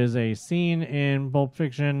that there is a scene in Pulp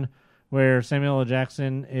Fiction where Samuel L.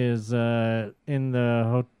 Jackson is in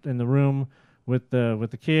the room with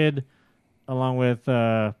the kid, along with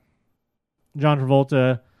John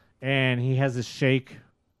Travolta, and he has this shake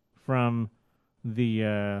from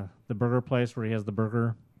the burger place where he has the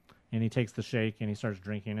burger, and he takes the shake and he starts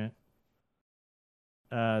drinking it.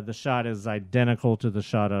 The shot is identical to the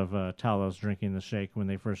shot of Talos drinking the shake when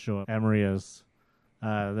they first show up at Maria's.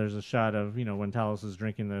 There's a shot of when Talos is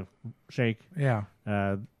drinking the shake. Yeah.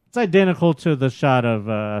 It's identical to the shot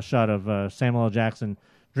of Samuel L. Jackson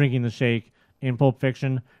drinking the shake in Pulp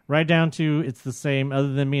Fiction, right down to it's the same,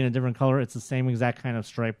 other than being a different color, it's the same exact kind of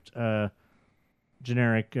striped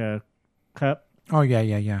generic cup. Oh,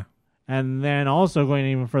 yeah. And then also going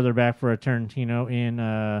even further back for a Tarantino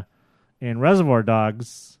in Reservoir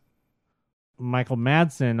Dogs, Michael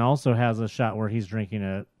Madsen also has a shot where he's drinking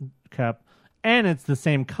a cup, and it's the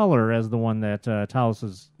same color as the one that Talos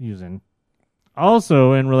is using.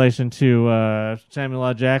 Also, in relation to Samuel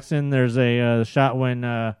L. Jackson, there's a shot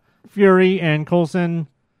when Fury and Coulson,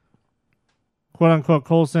 quote unquote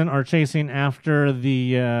Coulson, are chasing after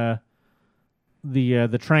the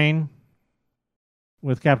train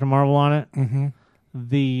with Captain Marvel on it. Mm-hmm.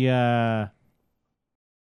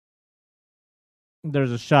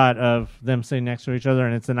 There's a shot of them sitting next to each other,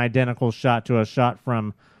 and it's an identical shot to a shot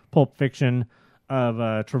from Pulp Fiction of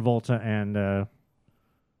Travolta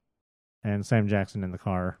and Sam Jackson in the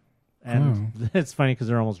car. And it's funny because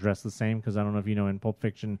they're almost dressed the same, because I don't know if you know, in Pulp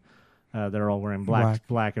Fiction, they're all wearing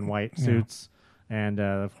black and white suits. And,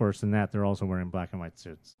 of course, in that, they're also wearing black and white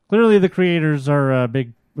suits. Clearly, the creators are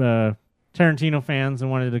big Tarantino fans and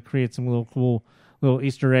wanted to create some little cool little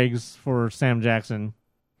Easter eggs for Sam Jackson.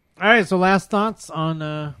 All right, so last thoughts on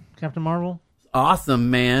Captain Marvel? Awesome,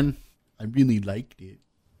 man. I really liked it.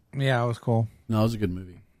 Yeah, it was cool. No, it was a good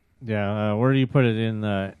movie. Yeah, where do you put it in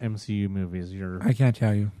the MCU movies? I can't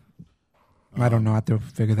tell you. I don't know. I have to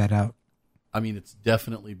figure that out. I mean, it's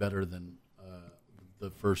definitely better than the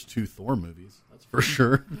first 2 Thor movies. That's for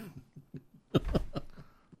sure.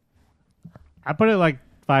 I put it like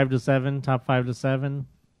 5 to 7, top 5 to 7,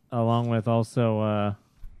 along with also.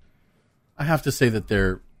 I have to say that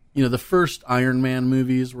the first Iron Man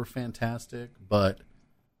movies were fantastic, but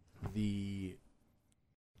there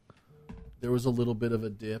was a little bit of a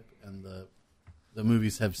dip, and the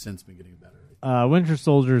movies have since been getting better. Winter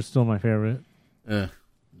Soldier is still my favorite. Nah,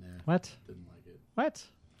 What? didn't like it. What?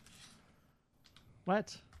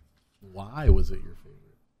 What? Why was it your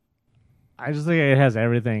favorite? I just think it has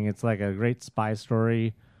everything. It's like a great spy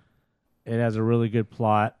story. It has a really good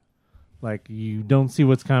plot. Like, you don't see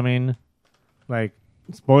what's coming. Like,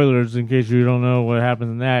 spoilers in case you don't know what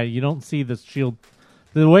happens in that. You don't see the shield.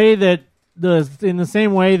 The way that in the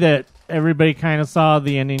same way that everybody kind of saw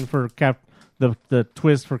the ending for the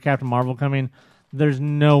twist for Captain Marvel coming, there's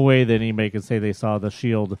no way that anybody could say they saw the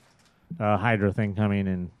shield Hydra thing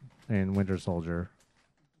coming in Winter Soldier.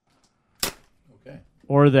 Okay.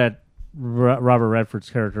 Or that Robert Redford's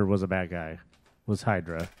character was a bad guy, was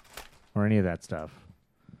Hydra, or any of that stuff.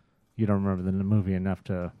 You don't remember the movie enough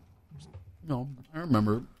to... No, I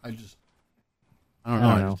remember. I don't know.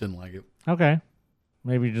 I just didn't like it. Okay.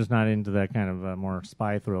 Maybe you're just not into that kind of more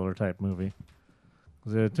spy thriller type movie.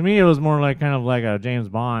 'Cause, to me, it was more like kind of like a James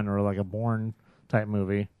Bond or like a Bourne type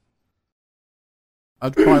movie.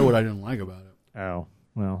 That's probably what I didn't like about it. Oh,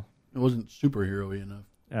 well. It wasn't superhero-y enough.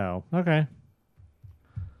 Oh, okay.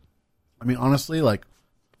 I mean, honestly, like,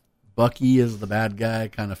 Bucky as the bad guy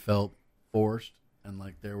kind of felt forced, and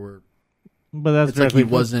like there were... But that's it's like he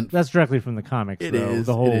wasn't... That's directly from the comics, It though. is.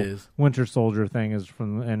 The whole Winter Soldier thing is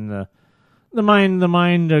from... And the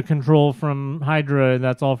mind control from Hydra,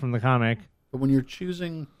 that's all from the comic. But when you're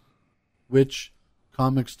choosing which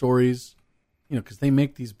comic stories, because they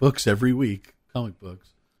make these books every week, comic books,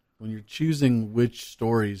 when you're choosing which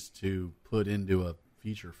stories to put into a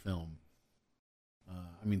feature film,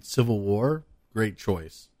 I mean, Civil War, great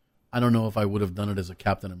choice. I don't know if I would have done it as a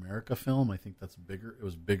Captain America film. I think that's bigger. It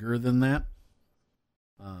was bigger than that.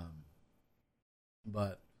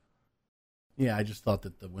 But yeah, I just thought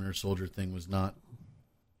that the Winter Soldier thing was not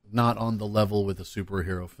on the level with a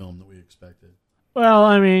superhero film that we expected. Well,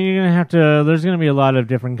 I mean, you're gonna have to. There's gonna be a lot of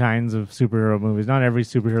different kinds of superhero movies. Not every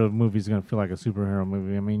superhero movie is gonna feel like a superhero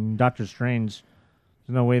movie. I mean, Doctor Strange.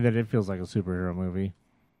 There's no way that it feels like a superhero movie.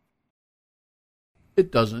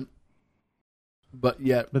 It doesn't. But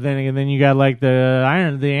yet. But then again, you got like the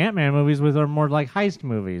Ant-Man movies, which are more like heist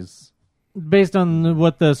movies. Based on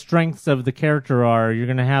what the strengths of the character are, you're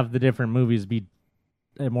gonna have the different movies be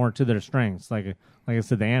more to their strengths. Like I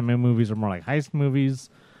said, the Ant-Man movies are more like heist movies.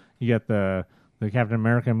 You got the Captain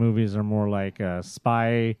America movies are more like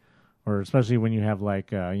spy, or especially when you have like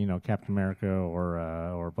Captain America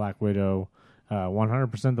or Black Widow.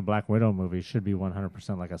 100% the Black Widow movie should be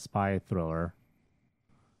 100% like a spy thriller,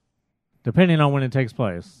 depending on when it takes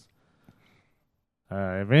place.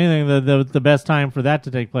 If anything, the best time for that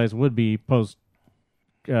to take place would be post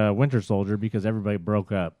Winter Soldier, because everybody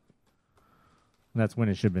broke up. That's when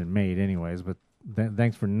it should have been made anyways, but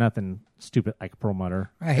thanks for nothing, stupid Ike Perlmutter.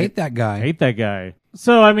 I hate that guy. I hate that guy.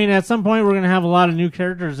 So, I mean, at some point, we're going to have a lot of new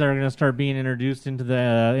characters that are going to start being introduced into the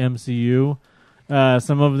MCU.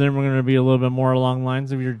 Some of them are going to be a little bit more along the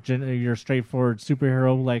lines of your straightforward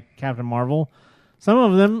superhero like Captain Marvel. Some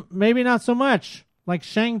of them, maybe not so much, like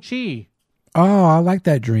Shang-Chi. Oh, I like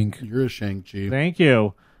that drink. You're a Shang-Chi. Thank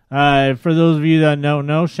you. For those of you that don't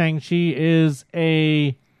know, Shang-Chi is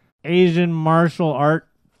a Asian martial art.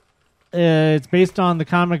 It's based on the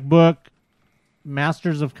comic book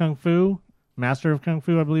Master of Kung Fu, I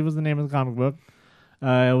believe was the name of the comic book.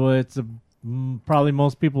 It's probably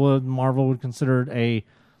most people at Marvel would consider it a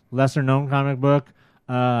lesser-known comic book.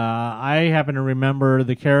 I happen to remember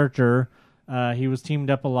the character. He was teamed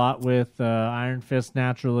up a lot with Iron Fist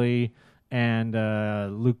naturally and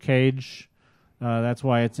Luke Cage. That's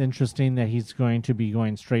why it's interesting that he's going to be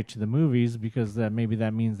going straight to the movies, because maybe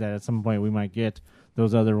that means that at some point we might get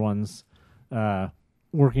those other ones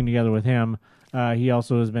working together with him. He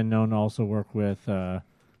also has been known to also work with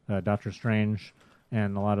Doctor Strange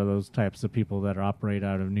and a lot of those types of people that operate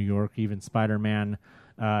out of New York, even Spider-Man.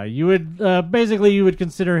 You would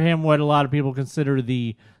consider him what a lot of people consider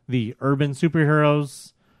the urban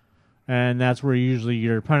superheroes, and that's where usually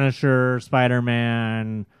your Punisher,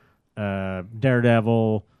 Spider-Man,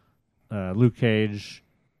 Daredevil, Luke Cage,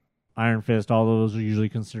 Iron Fist. All those are usually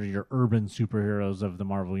considered your urban superheroes of the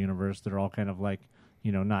Marvel Universe. They're all kind of like,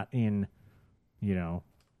 not in,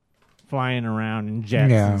 flying around in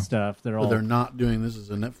jets and stuff. They're not doing this as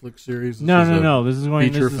a Netflix series? No. This is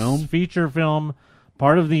film? Feature film,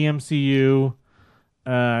 part of the MCU.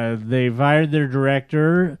 They've hired their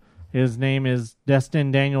director. His name is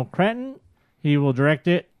Destin Daniel Cretton. He will direct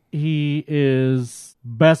it. He is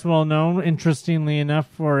best well known, interestingly enough,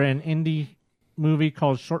 for an indie movie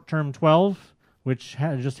called Short Term 12, which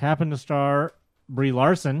just happened to star Brie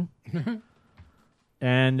Larson.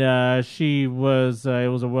 And she was it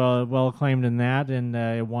was a well acclaimed in that, and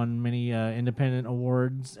it won many independent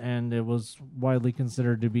awards, and it was widely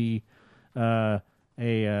considered to be a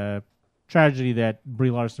tragedy that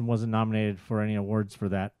Brie Larson wasn't nominated for any awards for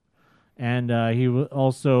that. And he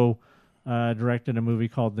also directed a movie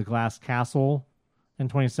called The Glass Castle in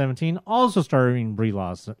 2017, also starring Brie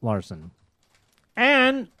Larson.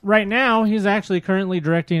 And right now, he's actually currently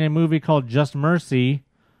directing a movie called Just Mercy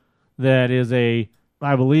that is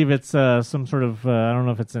I believe it's some sort of, I don't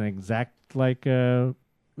know if it's an exact,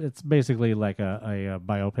 it's basically like a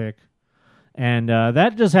biopic. And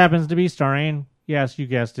that just happens to be starring, yes, you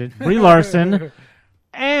guessed it, Brie Larson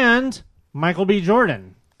and Michael B.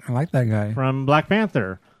 Jordan. I like that guy. From Black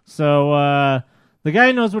Panther. So the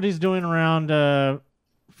guy knows what he's doing around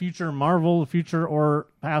future or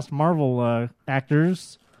past Marvel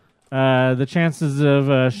actors. The chances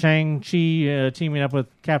of Shang-Chi teaming up with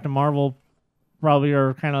Captain Marvel probably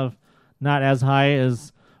are kind of not as high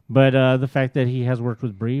as, but the fact that he has worked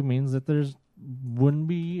with Brie means that wouldn't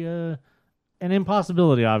be an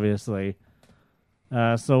impossibility, obviously.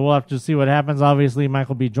 So we'll have to see what happens. Obviously,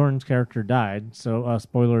 Michael B. Jordan's character died, so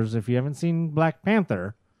spoilers if you haven't seen Black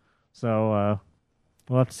Panther. So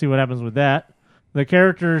we'll have to see what happens with that. The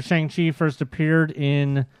character Shang-Chi first appeared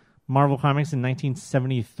in Marvel Comics in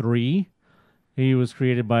 1973. He was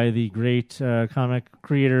created by the great comic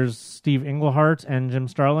creators Steve Englehart and Jim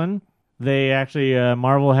Starlin. They actually,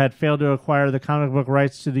 Marvel had failed to acquire the comic book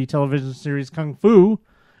rights to the television series Kung Fu,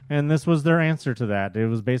 and this was their answer to that. It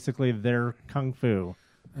was basically their Kung Fu,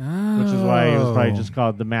 which is why it was probably just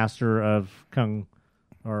called the Master of Kung,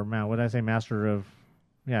 or what did I say, Masters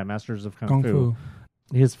of Kung Fu.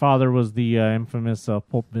 His father was the infamous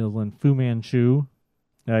pulp villain Fu Manchu.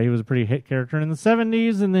 He was a pretty hit character in the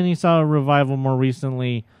 70s, and then he saw a revival more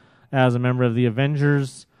recently as a member of the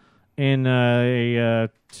Avengers in a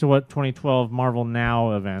 2012 Marvel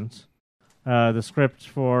Now event. The script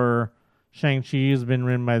for Shang-Chi has been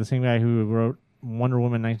written by the same guy who wrote Wonder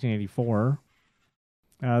Woman 1984.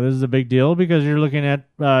 This is a big deal because you're looking at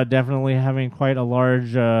definitely having quite a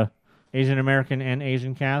large Asian American and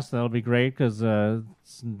Asian cast. That'll be great because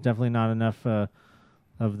it's definitely not enough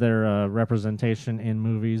of their representation in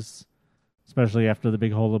movies, especially after the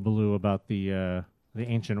big hullabaloo about the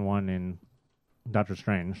Ancient One in Doctor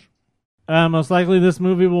Strange. Most likely this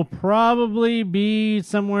movie will probably be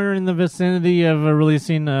somewhere in the vicinity of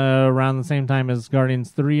releasing around the same time as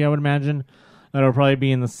Guardians 3, I would imagine. It'll probably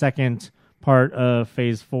be in the second part of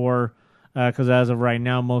Phase 4, because as of right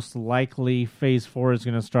now, most likely Phase 4 is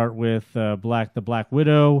going to start with the Black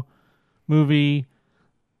Widow movie,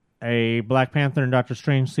 a Black Panther and Doctor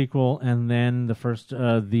Strange sequel, and then the first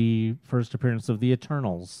appearance of the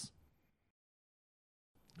Eternals,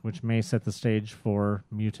 which may set the stage for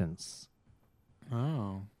Mutants.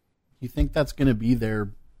 Oh. You think that's going to be the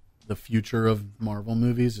future of Marvel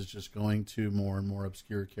movies, is just going to more and more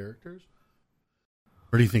obscure characters?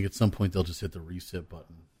 Or do you think at some point they'll just hit the reset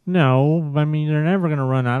button? No, I mean, they're never going to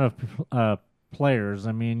run out of players.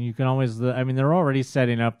 I mean, you can always... they're already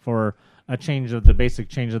setting up for the basic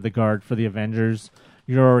change of the guard for the Avengers.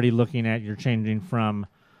 You're already looking at, you're changing from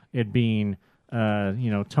it being,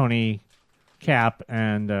 Tony, Cap,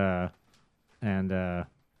 and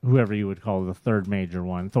whoever you would call the third major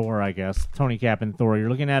one, Thor, I guess. Tony, Cap, and Thor. You're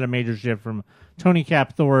looking at a major shift from Tony,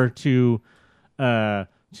 Cap, Thor to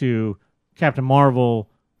Captain Marvel,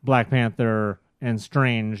 Black Panther, and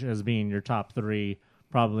Strange as being your top three.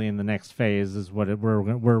 Probably in the next phase is where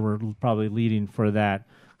we're probably leading for that.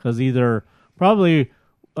 Because either probably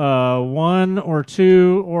one or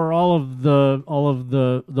two or all of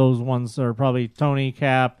those ones are probably Tony,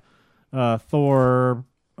 Cap, Thor,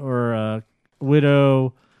 or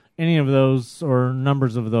Widow. Any of those or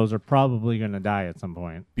numbers of those are probably going to die at some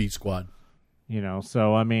point. Beat Squad.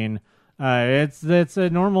 So I mean, it's a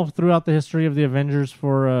normal throughout the history of the Avengers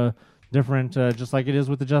for different, just like it is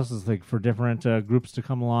with the Justice League, for different groups to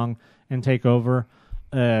come along and take over.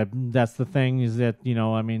 That's the thing, is that,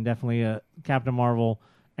 definitely Captain Marvel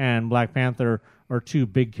and Black Panther are two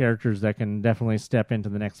big characters that can definitely step into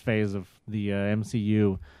the next phase of the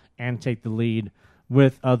MCU and take the lead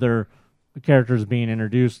with other characters being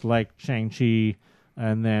introduced, like Shang-Chi,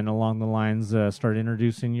 and then along the lines start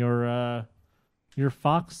introducing your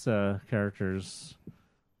Fox characters,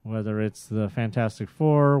 whether it's the Fantastic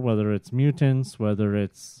Four, whether it's mutants, whether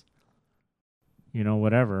it's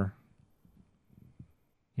whatever.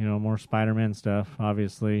 More Spider-Man stuff,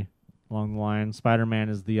 obviously, along the line. Spider-Man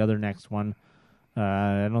is the other next one.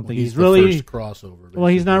 I don't think he's really the first crossover. Basically. Well,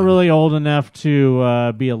 he's not really old enough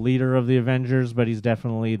to be a leader of the Avengers, but he's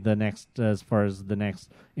definitely the next, as far as the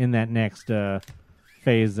next in that next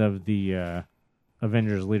phase of the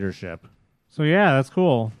Avengers leadership. So yeah, that's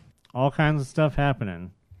cool. All kinds of stuff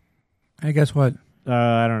happening. Hey, guess what?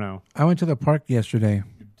 I don't know. I went to the park yesterday.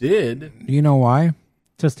 You did? Do you know why?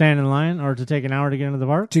 To stand in line or to take an hour to get into the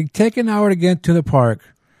park? To take an hour to get to the park.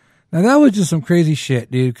 Now, that was just some crazy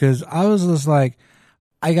shit, dude, because I was just like,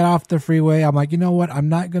 I got off the freeway. I'm like, you know what? I'm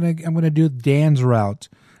going to do Dan's route.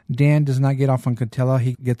 Dan does not get off on Coachella.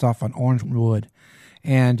 He gets off on Orangewood.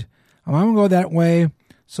 And I'm going to go that way.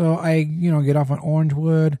 So I, get off on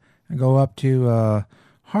Orangewood and go up to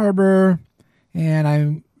Harbor.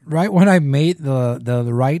 And right when I made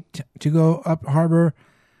the right to go up Harbor,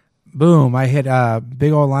 boom, I hit a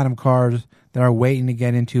big old line of cars that are waiting to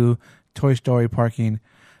get into Toy Story parking.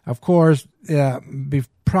 Of course,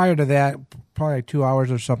 prior to that, probably like 2 hours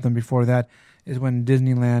or something before that, is when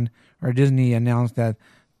Disney announced that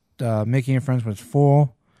Mickey and Friends was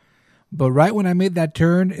full. But right when I made that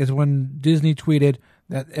turn is when Disney tweeted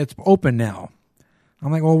that it's open now.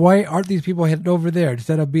 I'm like, well, why aren't these people headed over there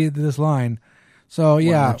instead of being this line? So,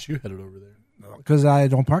 yeah. Why aren't you headed over there? Because I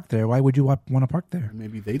don't park there. Why would you want to park there?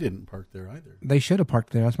 Maybe they didn't park there either. They should have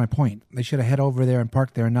parked there. That's my point. They should have head over there and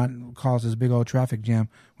parked there and not cause this big old traffic jam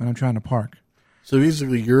when I'm trying to park. So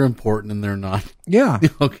basically, you're important and they're not. Yeah.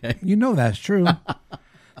 Okay. You know that's true.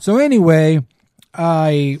 So anyway,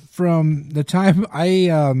 from the time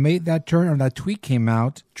I made that turn, or that tweet came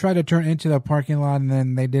out, tried to turn into the parking lot, and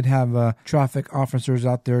then they did have traffic officers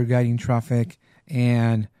out there guiding traffic,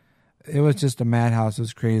 and it was just a madhouse. It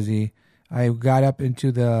was crazy. I got up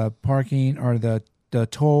into the parking or the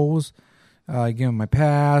tolls, gave them my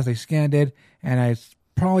pass, they scanned it, and I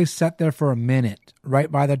probably sat there for a minute right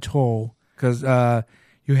by the toll because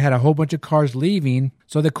you had a whole bunch of cars leaving.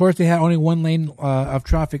 So, of course, they had only one lane of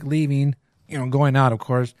traffic leaving, going out, of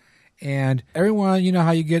course. And everyone,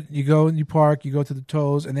 how you go and you park, you go to the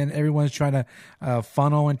tolls, and then everyone's trying to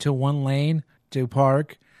funnel into one lane to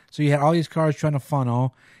park. So you had all these cars trying to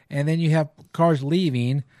funnel, and then you have cars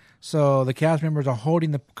leaving. So the cast members are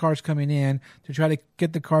holding the cars coming in to try to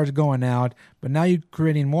get the cars going out. But now you're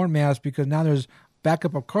creating more mess because now there's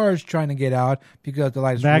backup of cars trying to get out because the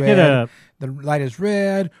light is red. Back it up. The light is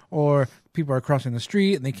red, or people are crossing the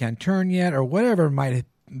street and they can't turn yet, or whatever might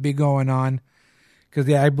be going on. Because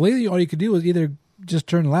I believe all you could do was either just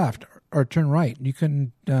turn left or turn right. You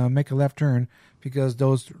couldn't make a left turn because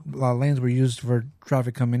those lanes were used for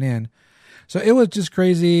traffic coming in. So it was just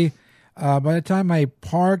crazy. By the time I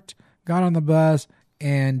parked, got on the bus,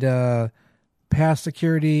 and passed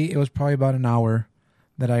security, it was probably about an hour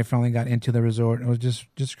that I finally got into the resort. It was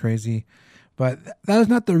just crazy. But that is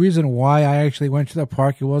not the reason why I actually went to the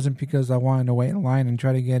park. It wasn't because I wanted to wait in line and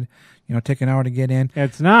try to get, take an hour to get in.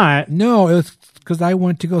 It's not. No, it was because I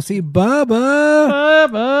went to go see Bubba.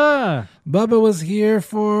 Bubba was here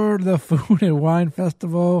for the Food and Wine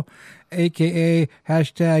Festival, a.k.a.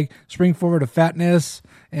 hashtag Spring Forward to Fatness.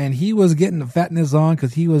 And he was getting the fatness on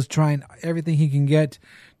because he was trying everything he can get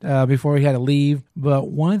before he had to leave. But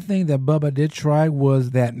one thing that Bubba did try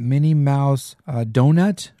was that Minnie Mouse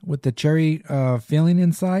donut with the cherry filling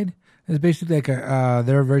inside. It's basically like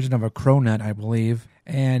their version of a cronut, I believe.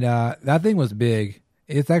 And that thing was big.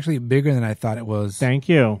 It's actually bigger than I thought it was. Thank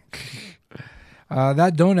you.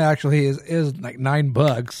 That donut actually is like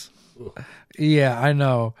 $9. Yeah, I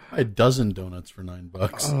know. A dozen donuts for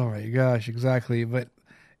 $9. Oh my gosh, exactly. But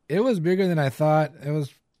it was bigger than I thought. It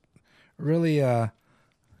was really a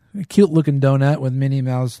cute looking donut with Minnie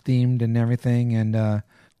Mouse themed and everything, and a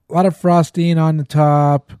lot of frosting on the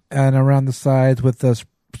top and around the sides with the.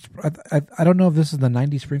 I don't know if this is the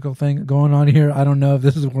 90 sprinkle thing going on here. I don't know if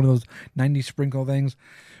this is one of those 90 sprinkle things,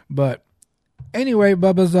 but anyway,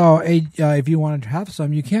 Bubba's all, hey, if you wanted to have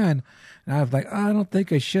some, you can. And I was like, I don't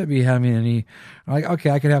think I should be having any. I'm like,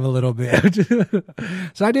 okay, I could have a little bit.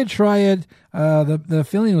 So I did try it. The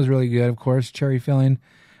filling was really good, of course, cherry filling.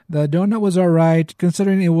 The donut was all right,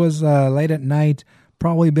 considering it was late at night.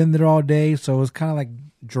 Probably been there all day, so it was kind of like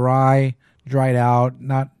dried out,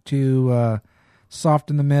 not too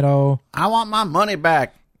soft in the middle. I want my money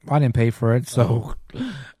back. I didn't pay for it, so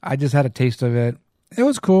I just had a taste of it. It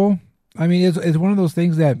was cool. I mean, it's one of those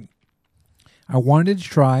things that I wanted to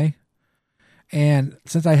try, and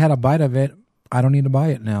since I had a bite of it, I don't need to buy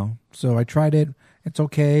it now. So I tried it. It's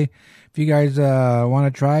okay. If you guys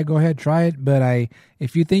want to try, go ahead, try it. But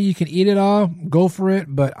if you think you can eat it all, go for it.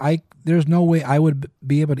 But there's no way I would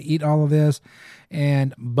be able to eat all of this,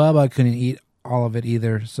 and Bubba couldn't eat all of it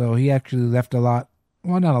either. So he actually left a lot.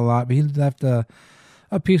 Well, not a lot, but he left a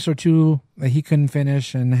piece or two that he couldn't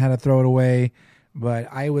finish and had to throw it away. But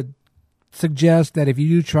I would suggest that if you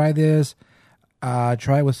do try this,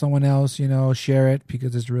 try it with someone else, share it,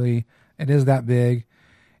 because it is that big,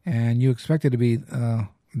 and you expect it to be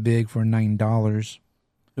big for $9.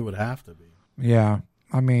 It would have to be. Yeah.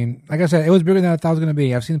 I mean, like I said, it was bigger than I thought it was going to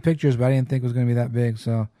be. I've seen pictures, but I didn't think it was going to be that big.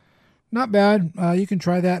 So not bad. You can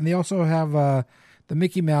try that. And they also have the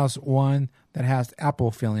Mickey Mouse one that has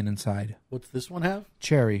apple filling inside. What's this one have?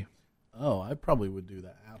 Cherry. Oh, I probably would do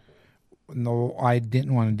that apple. No, I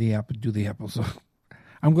didn't want to do the apple. So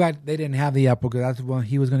I'm glad they didn't have the apple, because that's the one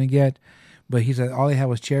he was going to get. But he said all they had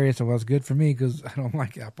was cherry, so it was good for me because I don't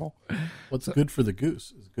like apple. What's good for the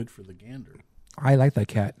goose is good for the gander. I like that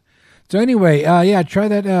cat. So anyway, try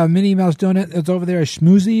that Minnie Mouse donut. It's over there at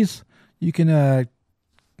Schmoozies. You can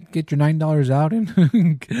get your $9 out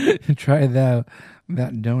and try that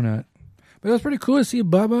donut. But it was pretty cool to see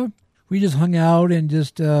Bubba. We just hung out and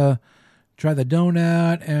just tried the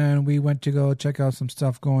donut, and we went to go check out some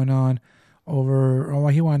stuff going on over. Oh,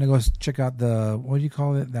 he wanted to go check out what do you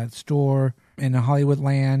call it? That store in Hollywood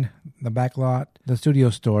Land, the back lot, the studio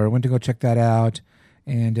store. Went to go check that out.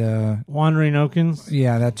 And Wandering Oakins.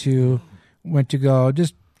 Yeah, that too. Went to go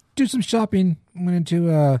just do some shopping. Went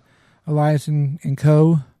into Elias and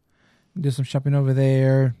Co. Did some shopping over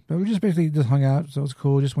there. But we just basically just hung out, so it was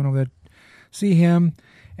cool. Just went over there to see him.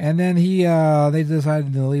 And then they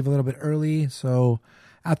decided to leave a little bit early. So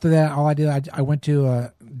after that, all I did, I went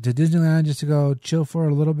to Disneyland just to go chill for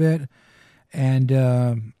a little bit.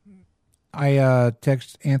 And I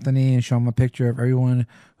text Anthony and show him a picture of everyone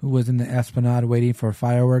who was in the Esplanade waiting for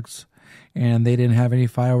fireworks, and they didn't have any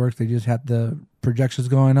fireworks. They just had the projections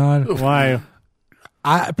going on. Why?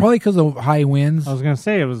 Probably because of high winds. I was going to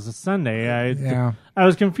say it was a Sunday. Yeah. I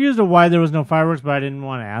was confused of why there was no fireworks, but I didn't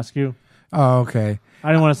want to ask you. Oh, okay. I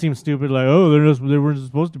didn't want to seem stupid, like, there weren't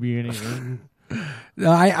supposed to be any.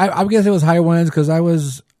 I guess it was high winds because I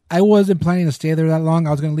wasn't planning to stay there that long. I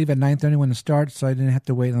was going to leave at 9:30 when it starts, so I didn't have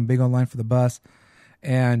to wait on a big old line for the bus.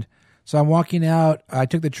 And so I'm walking out. I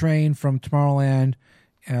took the train from Tomorrowland,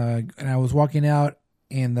 and I was walking out,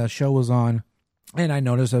 and the show was on. And I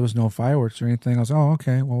noticed there was no fireworks or anything. I was, oh,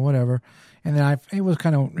 okay, well, whatever. And then it was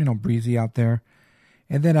kind of, breezy out there.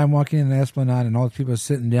 And then I'm walking in the Esplanade, and all the people are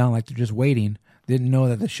sitting down like they're just waiting. Didn't know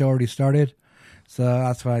that the show already started. So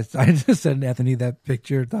that's why I just sent Anthony that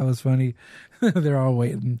picture. That was funny. They're all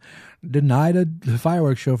waiting. Denied a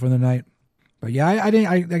fireworks show for the night. But yeah, I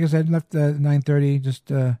didn't. Like I said, left at 9:30 just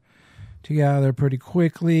to get out of there pretty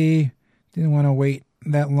quickly. Didn't want to wait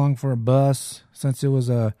that long for a bus since it was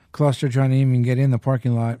a cluster trying to even get in the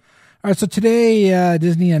parking lot. All right, so today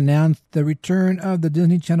Disney announced the return of the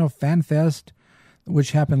Disney Channel Fan Fest,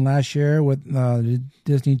 which happened last year with the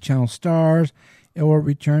Disney Channel stars. It will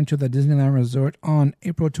return to the Disneyland Resort on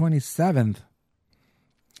April 27th. It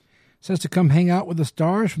says to come hang out with the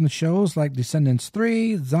stars from the shows like Descendants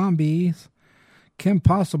 3, Zombies, Kim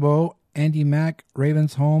Possible, Andy Mack,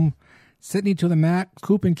 Raven's Home, Sydney to the Max,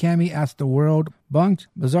 Coop and Cammy Ask the World, Bunked,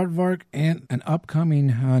 Bizarrevark, and an upcoming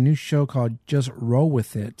new show called Just Roll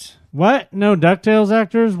With It. What? No DuckTales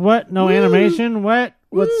actors? What? No animation? What?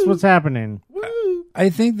 What's happening? I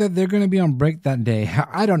think that they're going to be on break that day.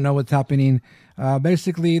 I don't know what's happening.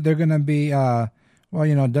 Basically, they're going to be,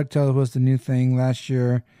 DuckTales was the new thing last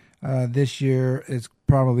year. This year it's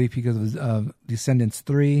probably because of Descendants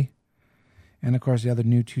 3. And, of course, the other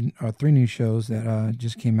three new shows that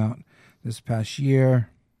just came out this past year.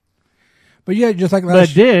 But, yeah, just like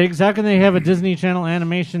last year. But, Diggs, how can they have a Disney Channel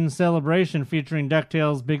animation celebration featuring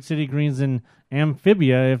DuckTales, Big City Greens, and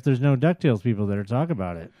Amphibia if there's no DuckTales people there to talk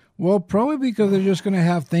about it? Well, probably because they're just going to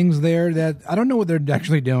have things there that I don't know what they're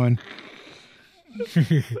actually doing.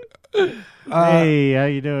 Hey, how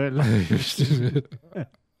you doing?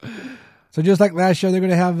 So just like last year, they're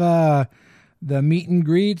going to have the meet and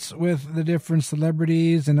greets with the different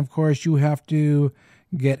celebrities. And, of course, you have to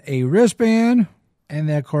get a wristband. And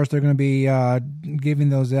then, of course, they're going to be giving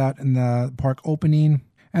those out in the park opening.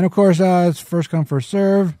 And, of course, it's first come, first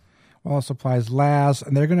serve. While supplies last.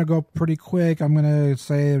 And they're going to go pretty quick. I'm going to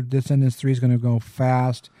say Descendants 3 is going to go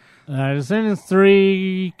fast. Descendants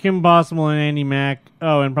 3, Kim Possible, and Andy Mack.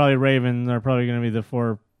 Oh, and probably Raven are probably going to be the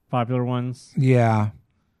four popular ones. Yeah.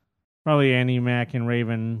 Probably Andy Mack and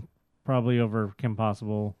Raven, probably over Kim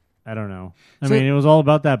Possible. I don't know. I So- mean, it was all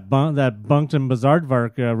about that Bunkton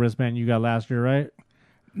Bizarrevark wristband you got last year, right?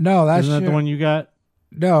 No, that's Isn't that the one you got?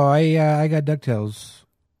 No, I got DuckTales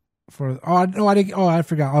for. Oh no, I didn't. Oh, I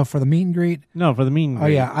forgot. Oh, for the meet and greet. No, for the meet and Oh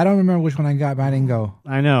greet. yeah, I don't remember which one I got, but I didn't go.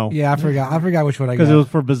 I know. Yeah, I forgot. I forgot which one I got. Because it was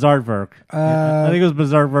for Bizarrevark. I think it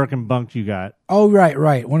was Bizarrevark and Bunked you got. Oh,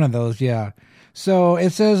 right. One of those, yeah. So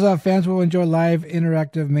it says fans will enjoy live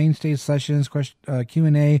interactive main stage sessions,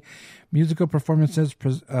 Q&A, musical performances,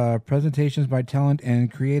 presentations by talent and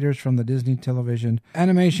creators from the Disney television,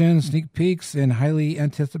 animation, sneak peeks, and highly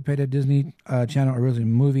anticipated Disney Channel original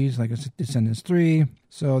movies like Descendants 3.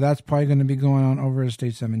 So that's probably going to be going on over at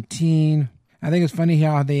Stage 17. I think it's funny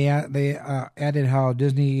how they added how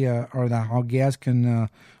Disney how guests can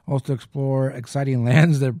also explore exciting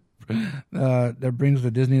lands that brings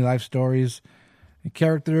the Disney life stories. The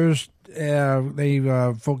characters,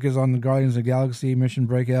 they focus on the Guardians of the Galaxy, Mission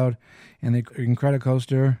Breakout, and the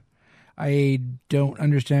Incredicoaster. I don't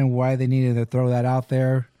understand why they needed to throw that out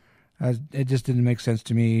there. It just didn't make sense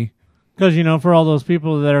to me. Because, for all those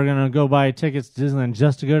people that are going to go buy tickets to Disneyland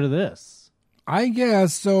just to go to this. I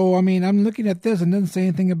guess. So, I mean, I'm looking at this and it doesn't say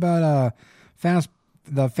anything about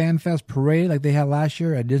the Fan Fest parade like they had last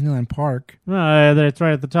year at Disneyland Park. No, it's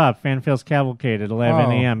right at the top. FanFest Cavalcade at 11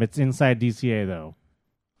 Oh. a.m. It's inside DCA, though.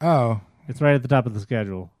 Oh. It's right at the top of the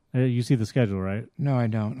schedule. You see the schedule, right? No, I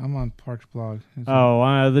don't. I'm on Parks blog. The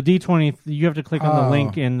D20, you have to click on the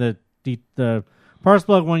link in the Parks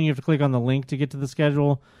blog one, you have to click on the link to get to the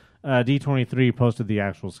schedule. D23 posted the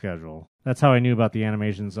actual schedule. That's how I knew about the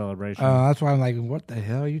animation celebration. That's why I'm like, what the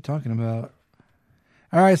hell are you talking about?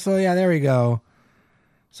 All right, so yeah, there we go.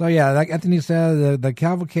 So yeah, like Anthony said, the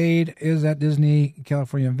cavalcade is at Disney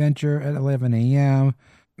California Adventure at 11 a.m.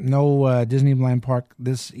 No Disneyland Park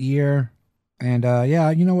this year, and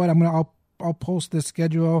yeah, you know what? I'll post this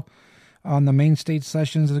schedule on the main stage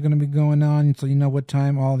sessions that are going to be going on, so you know what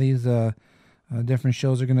time all these different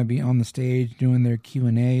shows are going to be on the stage doing their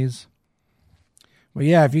Q&As. But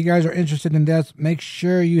yeah, if you guys are interested in this, make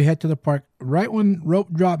sure you head to the park right when rope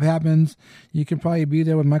drop happens. You can probably be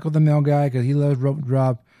there with Michael the Mail Guy because he loves rope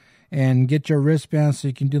drop, and get your wristbands so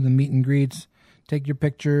you can do the meet and greets, take your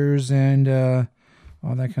pictures, and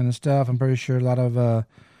all that kind of stuff. I'm pretty sure a lot of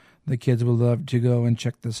the kids would love to go and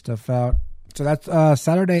check this stuff out. So that's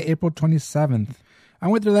Saturday, April 27th. I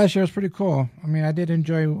went through last year. It was pretty cool. I mean, I did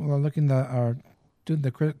enjoy looking doing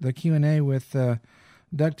the Q&A with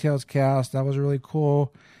DuckTales cast. That was really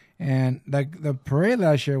cool. And the parade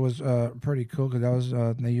last year was pretty cool because that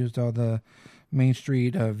was they used all the Main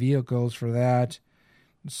Street vehicles for that.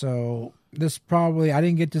 So this probably, I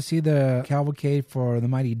didn't get to see the cavalcade for the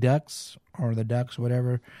Mighty Ducks or the Ducks,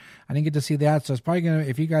 whatever. I didn't get to see that. So it's probably going to,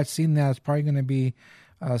 if you guys seen that, it's probably going to be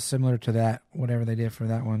similar to that, whatever they did for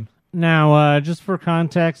that one. Now, just for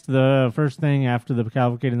context, the first thing after the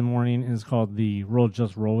cavalcade in the morning is called the Roll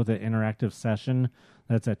With It interactive session.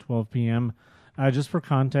 That's at 12 p.m. Just for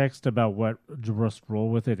context about what Just Roll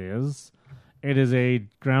With It is, it is a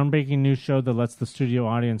groundbreaking new show that lets the studio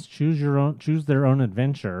audience choose their own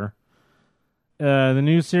adventure. The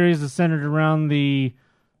new series is centered around the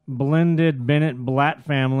blended Bennett Blatt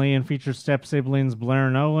family and features step siblings Blair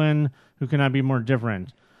and Owen, who cannot be more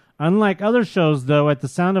different. Unlike other shows, though, at the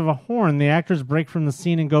sound of a horn, the actors break from the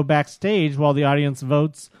scene and go backstage while the audience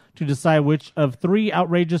votes to decide which of 3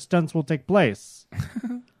 outrageous stunts will take place.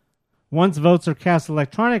 Once votes are cast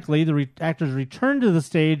electronically, the actors return to the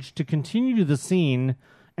stage to continue the scene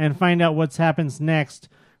and find out what happens next,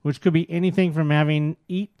 which could be anything from having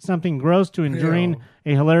eat something gross to enduring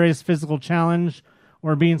a hilarious physical challenge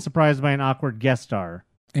or being surprised by an awkward guest star.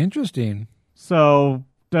 Interesting. So,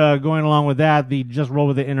 going along with that, the Just Roll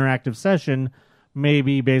With It interactive session may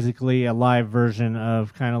be basically a live version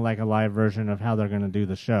of, kind of like a live version of how they're going to do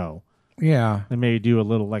the show. Yeah. They may do a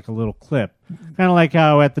little clip. Kind of like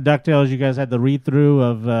how at the DuckTales you guys had the read-through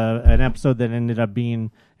of an episode that ended up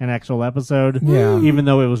being an actual episode. Yeah. Even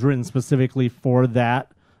though it was written specifically for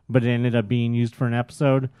that, but it ended up being used for an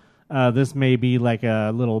episode. This may be like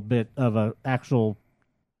a little bit of an actual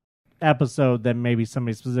episode that maybe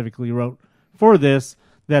somebody specifically wrote for this,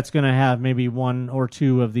 that's going to have maybe 1 or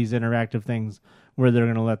 2 of these interactive things where they're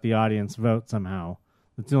going to let the audience vote somehow.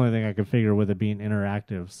 That's the only thing I could figure with it being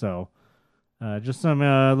interactive. So just some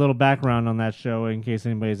little background on that show in case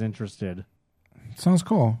anybody's interested. Sounds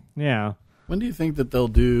cool. Yeah. When do you think that they'll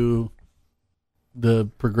do the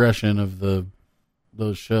progression of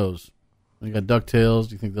those shows? You got DuckTales.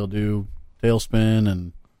 Do you think they'll do Tailspin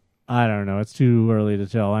and... I don't know. It's too early to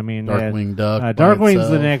tell. I mean, Darkwing Duck. Darkwing's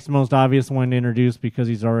the next most obvious one to introduce because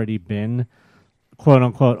he's already been, quote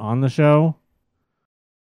unquote, on the show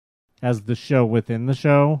as the show within the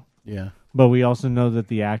show. Yeah. But we also know that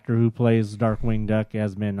the actor who plays Darkwing Duck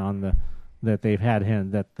has been on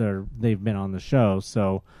they've been on the show,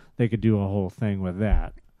 so they could do a whole thing with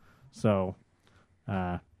that. So,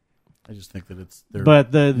 I just think that they're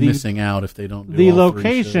but the missing out if they don't do the all three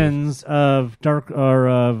locations of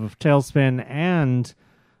of Tailspin and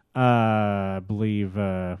I believe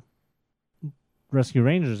Rescue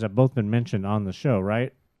Rangers have both been mentioned on the show,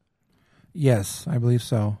 right? Yes, I believe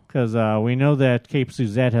so. Because we know that Cape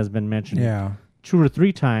Suzette has been mentioned 2 or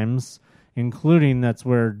 3 times, including that's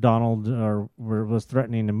where Donald was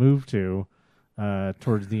threatening to move to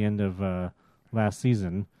towards the end of last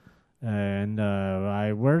season. And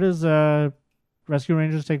where does Rescue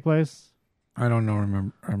Rangers take place? I don't know.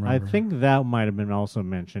 Remember. I think that might have been also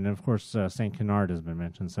mentioned. And of course, St. Canard has been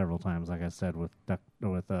mentioned several times, like I said, with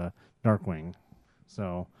Darkwing.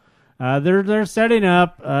 So they're setting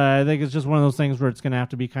up. I think it's just one of those things where it's going to have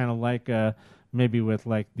to be kind of like maybe with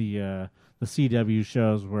like the CW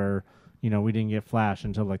shows where we didn't get Flash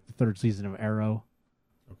until like the 3rd season of Arrow.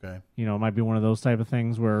 Okay. It might be one of those type of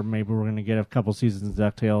things where maybe we're going to get a couple seasons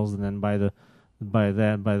of DuckTales, and then by the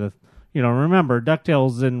remember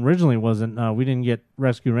DuckTales originally wasn't. We didn't get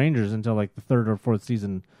Rescue Rangers until like the 3rd or 4th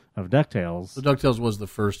season of DuckTales. So DuckTales was the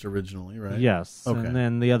first originally, right? Yes. Okay. And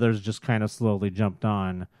then the others just kind of slowly jumped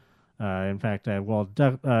on. In fact,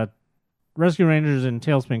 Rescue Rangers and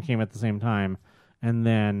Tailspin came at the same time, and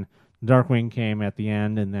then Darkwing came at the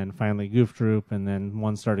end, and then finally Goof Troop, and then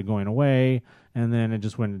one started going away, and then it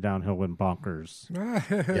just went downhill with Bonkers.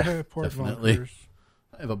 Yeah, Poor definitely. Bonkers.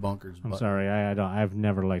 I have a Bonkers button. I'm sorry, I've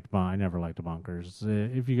never liked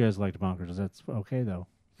Bonkers. If you guys liked Bonkers, that's okay though.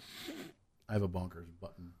 I have a Bonkers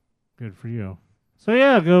button. Good for you. So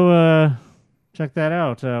yeah, go check that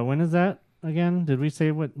out. When is that again? Did we say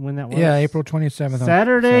when that was? Yeah, April 27th.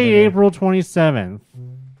 Saturday, April 27th.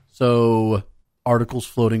 So, articles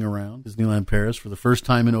floating around. Disneyland Paris, for the first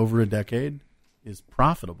time in over a decade, is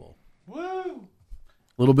profitable. Woo!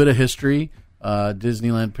 A little bit of history.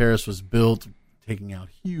 Disneyland Paris was built taking out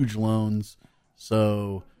huge loans,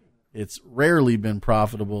 so it's rarely been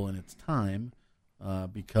profitable in its time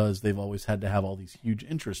because they've always had to have all these huge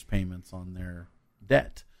interest payments on their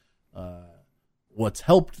debt. What's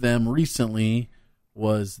helped them recently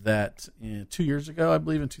was that 2 years ago, I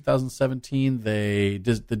believe in 2017,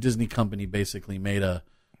 the Disney company basically made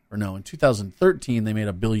in 2013, they made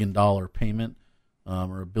 $1 billion payment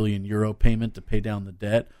or €1 billion payment to pay down the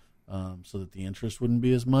debt so that the interest wouldn't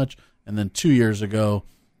be as much. And then 2 years ago,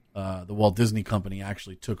 the Walt Disney Company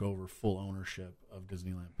actually took over full ownership of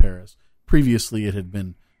Disneyland Paris. Previously, it had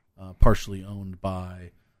been partially owned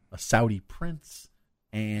by a Saudi prince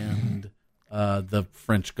and the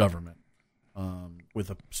French government, with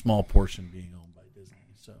a small portion being owned by Disney.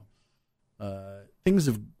 So things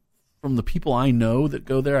have, from the people I know that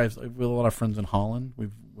go there, I've a lot of friends in Holland.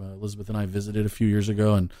 Elizabeth and I visited a few years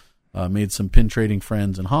ago and made some pin trading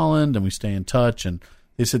friends in Holland, and we stay in touch. And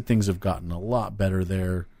they said things have gotten a lot better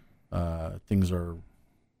there. Things are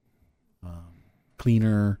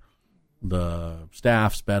cleaner. The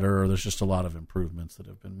staff's better. There's just a lot of improvements that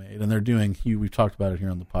have been made. And they're doing, we've talked about it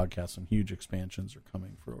here on the podcast, some huge expansions are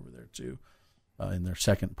coming for over there too, in their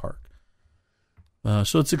second park.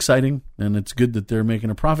 So it's exciting, and it's good that they're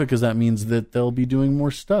making a profit because that means that they'll be doing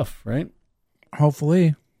more stuff, right?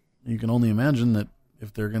 Hopefully. You can only imagine that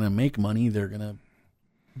if they're going to make money, they're going to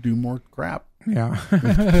do more crap. Yeah.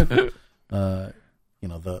 I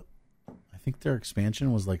think their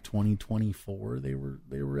expansion was like 2024. They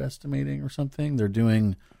were estimating or something. They're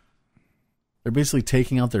basically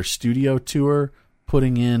taking out their studio tour,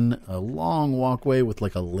 putting in a long walkway with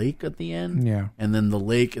like a lake at the end. Yeah. And then the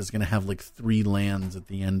lake is going to have like 3 lands at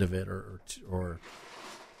the end of it, or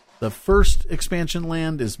the first expansion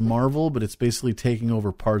land is Marvel, but it's basically taking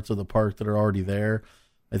over parts of the park that are already there.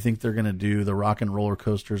 I think they're going to do the Rock and Roller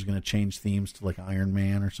Coaster is going to change themes to like Iron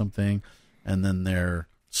Man or something. And then their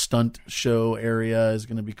stunt show area is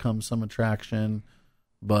going to become some attraction.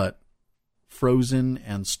 But Frozen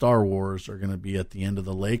and Star Wars are going to be at the end of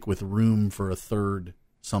the lake with room for a third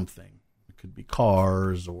something. It could be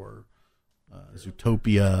Cars or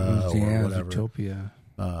Zootopia or whatever. Zootopia.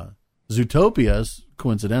 Zootopia,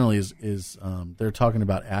 coincidentally, is they're talking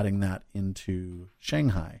about adding that into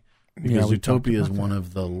Shanghai. Because Zootopia is one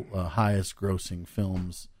of the highest grossing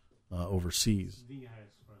films overseas. The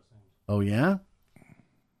highest grossing. Oh, yeah?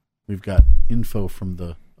 We've got info from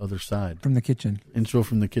the other side. From the kitchen. Info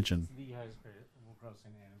from the kitchen. The highest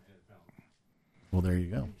grossing animated film. Well, there you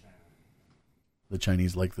go. The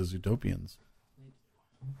Chinese like the Zootopians.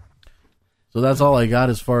 So that's all I got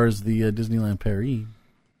as far as the Disneyland Paris.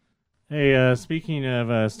 Hey, speaking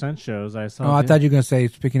of stunt shows, I saw. Oh, I thought you were going to say,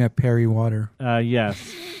 speaking of Perry Water.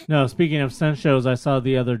 Yes. No, speaking of stunt shows, I saw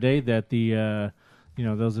the other day that the,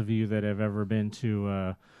 those of you that have ever been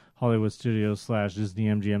to Hollywood Studios / Disney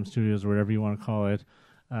MGM Studios, or whatever you want to call it,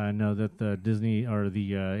 know that the Disney or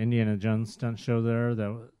the Indiana Jones stunt show there,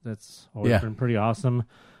 that's always been pretty awesome.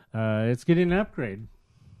 It's getting an upgrade.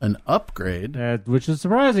 An upgrade, which is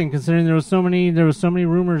surprising considering there was so many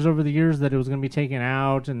rumors over the years that it was going to be taken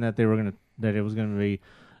out and that it was going to be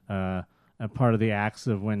a part of the acts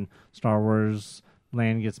of when Star Wars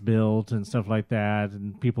Land gets built and stuff like that,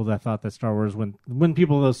 and people that thought that Star Wars when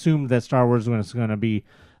people assumed that Star Wars was going to be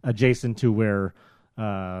adjacent to where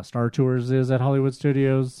Star Tours is at Hollywood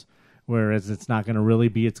Studios, whereas it's not going to really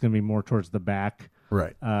be. It's going to be more towards the back,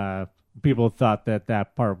 right? People thought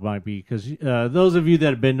that part might be because those of you that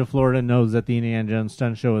have been to Florida knows that the Indiana Jones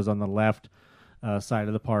stunt show is on the left side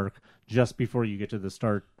of the park, just before you get to the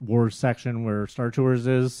Star Wars section where Star Tours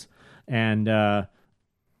is, and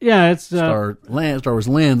it's Star Wars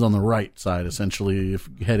lands on the right side essentially, if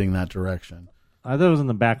heading that direction. I thought it was in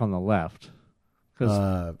the back on the left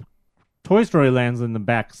because Toy Story lands in the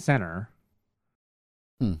back center.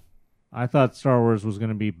 I thought Star Wars was going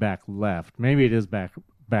to be back left. Maybe it is back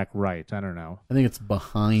right. I don't know. I think it's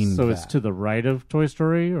behind. So it's to the right of Toy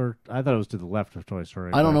Story, or I thought it was to the left of Toy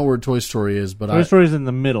Story. I don't know where Toy Story is, but Toy Story's in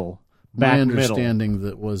the middle. My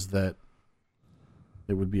understanding was that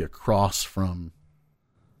it would be across from.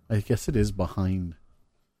 I guess it is behind.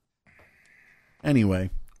 Anyway,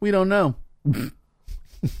 we don't know. We'd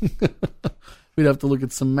have to look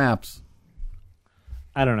at some maps.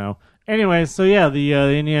 I don't know. Anyway, so yeah, the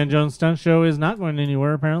Indiana Jones stunt show is not going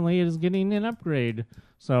anywhere. Apparently, it is getting an upgrade.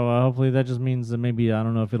 So hopefully that just means that maybe, I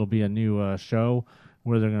don't know if it'll be a new show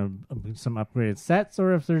where they're going to some upgraded sets,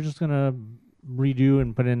 or if they're just going to redo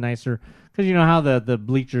and put in nicer. Because you know how the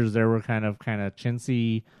bleachers there were kind of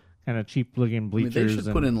chintzy, kind of cheap looking bleachers. I mean, they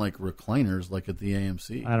should put in like recliners like at the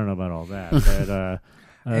AMC. I don't know about all that.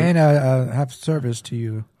 But, and have service to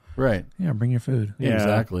you. Right. Yeah, bring your food. Yeah.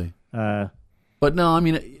 Exactly. But no, I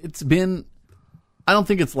mean, it's been... I don't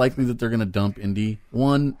think it's likely that they're going to dump Indy.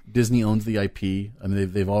 One, Disney owns the IP. I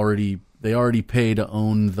mean, they already pay to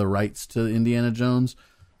own the rights to Indiana Jones.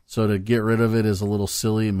 So to get rid of it is a little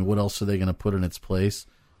silly. I mean, what else are they going to put in its place?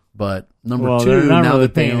 But number two, they're not now really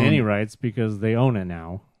that they paying own any rights because they own it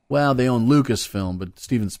now. Well, they own Lucasfilm, but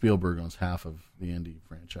Steven Spielberg owns half of the Indy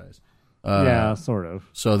franchise. Yeah, sort of.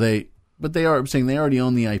 So I'm saying they already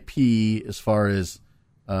own the IP as far as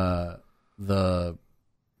the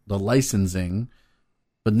licensing.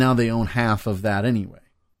 But now they own half of that anyway.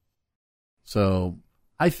 So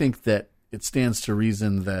I think that it stands to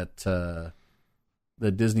reason that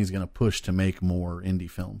that Disney's going to push to make more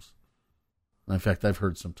indie films. And in fact, I've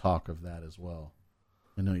heard some talk of that as well.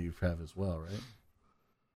 I know you have as well, right?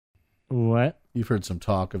 What? You've heard some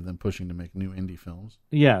talk of them pushing to make new indie films.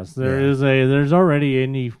 Yes, there's already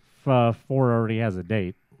Indy 4 already has a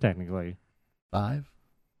date, technically. 5?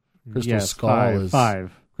 Crystal yes, Skull is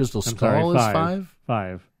 5. Crystal Skull is 5?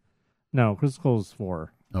 5. No, Crystal Skull is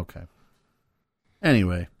 4. Okay.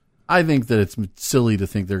 Anyway, I think that it's silly to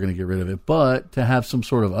think they're going to get rid of it, but to have some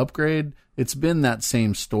sort of upgrade, it's been that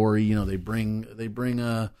same story. You know, they bring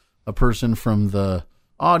a person from the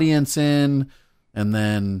audience in, and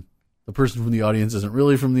then the person from the audience isn't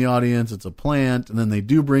really from the audience; it's a plant, and then they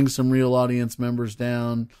do bring some real audience members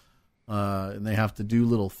down, and they have to do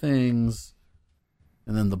little things,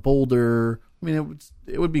 and then the boulder. I mean,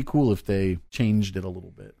 it would be cool if they changed it a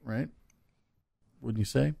little bit, right? Wouldn't you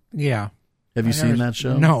say? Yeah. Have you seen that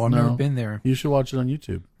show? No, I've never been there. You should watch it on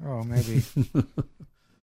YouTube. Oh, maybe.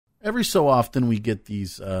 Every so often we get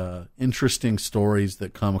these interesting stories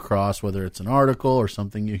that come across, whether it's an article or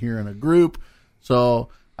something you hear in a group. So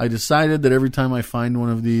I decided that every time I find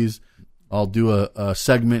one of these, I'll do a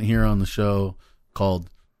segment here on the show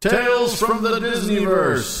called Tales from the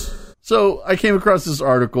Disneyverse. So I came across this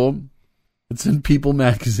article. It's in People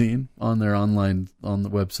magazine on the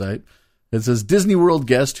website. It says Disney World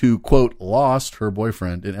guest who, quote, lost her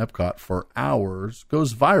boyfriend in Epcot for hours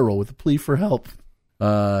goes viral with a plea for help.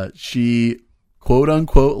 She, quote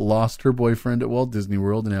unquote, lost her boyfriend at Walt Disney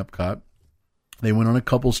World in Epcot. They went on a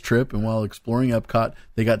couple's trip, and while exploring Epcot,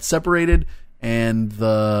 they got separated, and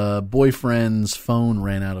the boyfriend's phone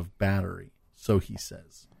ran out of battery. So he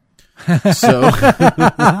says. So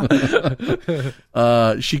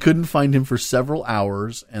she couldn't find him for several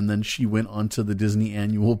hours, and then she went onto the Disney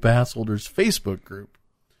Annual Pass Holders Facebook group.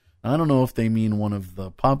 I don't know if they mean one of the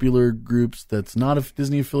popular groups that's not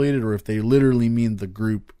Disney affiliated, or if they literally mean the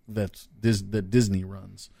group that Disney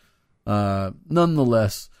runs.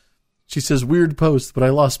 Nonetheless, She says, weird post, but I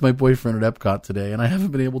lost my boyfriend at Epcot today, and I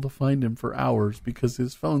haven't been able to find him for hours because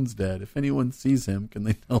his phone's dead. If anyone sees him, can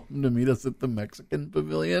they tell him to meet us at the Mexican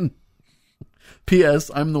Pavilion?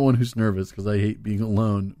 P.S. I'm the one who's nervous because I hate being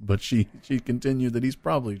alone, but she continued that he's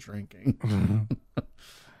probably drinking.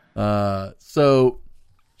 Mm-hmm. So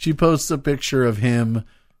she posts a picture of him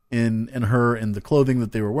and her in the clothing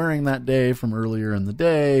that they were wearing that day from earlier in the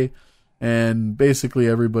day. And basically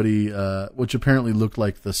everybody, which apparently looked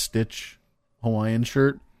like the Stitch Hawaiian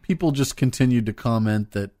shirt, people just continued to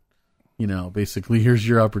comment that, you know, basically, here's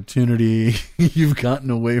your opportunity. You've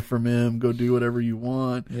gotten away from him. Go do whatever you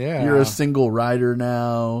want. Yeah. You're a single rider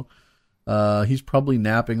now. He's probably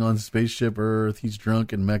napping on Spaceship Earth. He's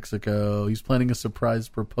drunk in Mexico. He's planning a surprise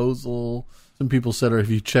proposal. Some people said, or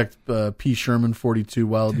have you checked P. Sherman 42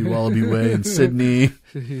 Wallaby Way in Sydney?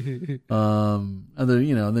 And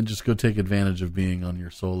then just go take advantage of being on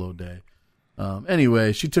your solo day.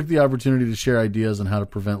 Anyway, she took the opportunity to share ideas on how to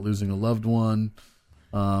prevent losing a loved one.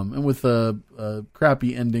 And with a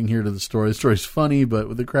crappy ending here to the story's funny, but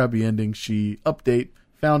with a crappy ending, she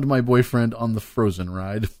found my boyfriend on the Frozen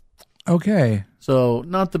ride. Okay. So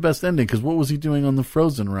not the best ending, because what was he doing on the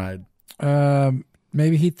Frozen ride?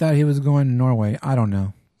 Maybe he thought he was going to Norway. I don't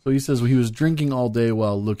know. So he says, well, he was drinking all day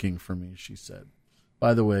while looking for me, she said.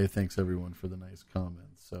 By the way, thanks everyone for the nice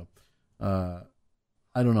comments. So I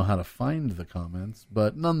don't know how to find the comments,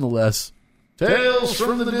 but nonetheless, Tales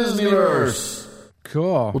from the Disneyverse.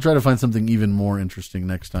 Cool. We'll try to find something even more interesting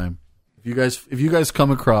next time. If you guys come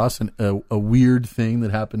across a weird thing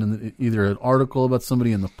that happened in either an article about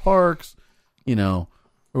somebody in the parks, there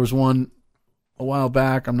was one a while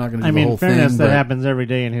back. I'm not going to do the whole thing. That happens every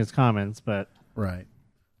day in his comments, but right.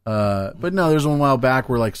 But no, there's one while back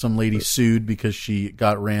where like some lady sued because she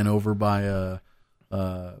got ran over by a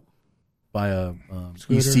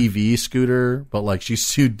ECV scooter, but like she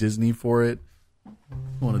sued Disney for it.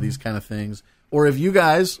 One of these kind of things. Or if you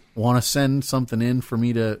guys want to send something in for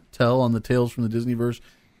me to tell on the Tales from the Disneyverse,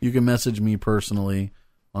 you can message me personally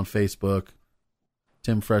on Facebook.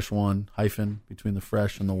 Tim Fresh 1 - between the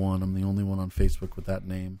fresh and the one. I'm the only one on Facebook with that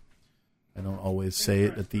name. I don't always say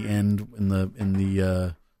it at the end in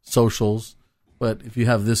the socials, but if you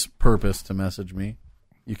have this purpose to message me,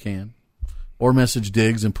 you can. Or message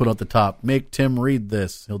Diggs and put at the top, make Tim read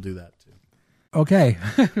this. He'll do that too. Okay.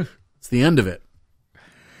 It's the end of it.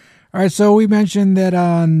 All right, so we mentioned that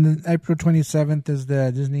on April 27th is the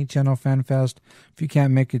Disney Channel Fan Fest. If you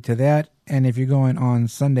can't make it to that, and if you're going on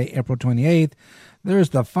Sunday, April 28th,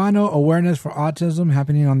 there's the Final Awareness for Autism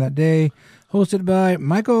happening on that day, hosted by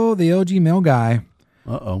Michael, the OG Mail Guy.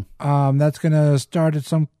 Uh-oh. That's going to start at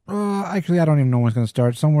actually, I don't even know when it's going to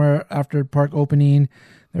start. Somewhere after park opening,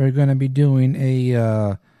 they're going to be doing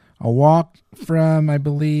a walk from, I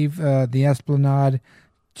believe, the Esplanade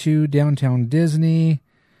to downtown Disney.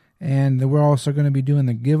 And we're also going to be doing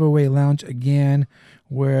the giveaway lounge again,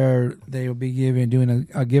 where they will be doing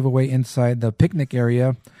a giveaway inside the picnic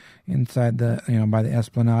area, inside by the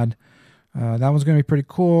Esplanade. That one's going to be pretty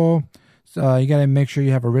cool. So you got to make sure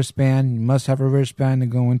you have a wristband. You must have a wristband to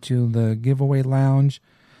go into the giveaway lounge.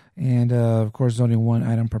 And, of course, there's only one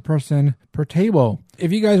item per person per table.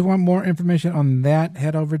 If you guys want more information on that,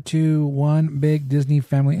 head over to One Big Disney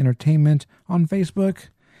Family Entertainment on Facebook.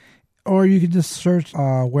 Or you can just search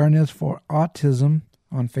Awareness for Autism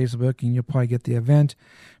on Facebook, and you'll probably get the event.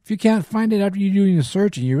 If you can't find it after you're doing your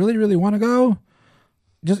search and you really, really want to go,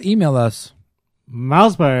 just email us.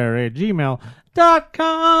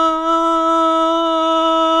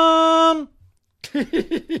 mousefire@gmail.com.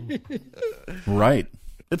 Right.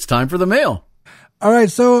 It's time for the mail. All right,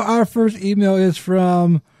 so our first email is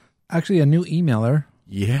from actually a new emailer.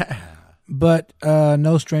 Yeah. But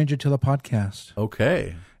no stranger to the podcast.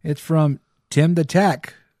 Okay. It's from Tim the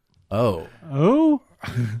Tech. Oh. Oh?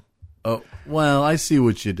 Oh, well, I see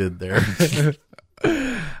what you did there.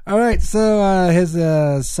 All right, so his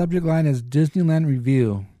subject line is Disneyland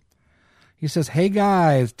Review. He says, hey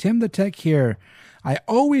guys, Tim the Tech here. I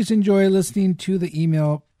always enjoy listening to the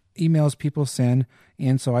emails people send,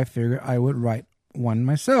 and so I figured I would write one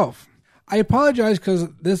myself. I apologize because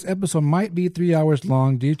this episode might be 3 hours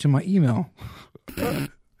long due to my email.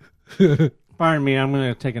 Pardon me, I'm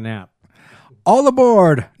going to take a nap. All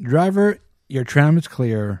aboard. Driver, your tram is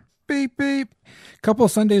clear. Beep, beep. A couple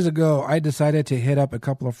of Sundays ago, I decided to hit up a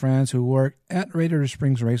couple of friends who work at Radiator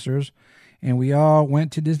Springs Racers, and we all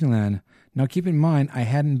went to Disneyland. Now, keep in mind, I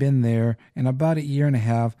hadn't been there in about a year and a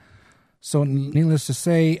half, so needless to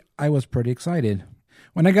say, I was pretty excited.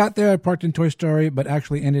 When I got there, I parked in Toy Story, but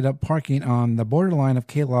actually ended up parking on the borderline of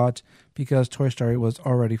K-Lot because Toy Story was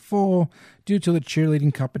already full due to the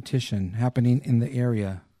cheerleading competition happening in the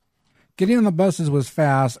area. Getting on the buses was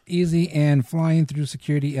fast, easy, and flying through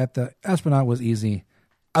security at the Esplanade was easy.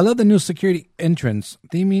 I love the new security entrance.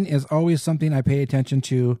 Theming is always something I pay attention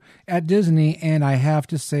to at Disney, and I have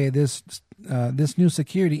to say this new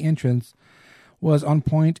security entrance was on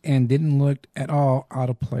point and didn't look at all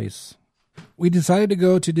out of place. We decided to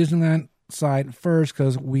go to Disneyland side first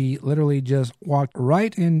because we literally just walked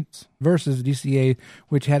right in versus DCA,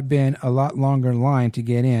 which had been a lot longer line to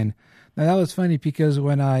get in. Now that was funny because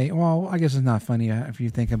I guess it's not funny if you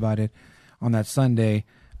think about it. On that Sunday,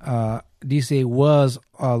 DCA was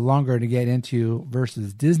longer to get into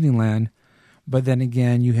versus Disneyland, but then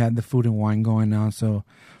again, you had the food and wine going on, so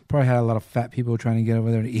probably had a lot of fat people trying to get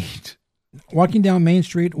over there to eat. Walking down Main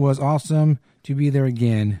Street was awesome to be there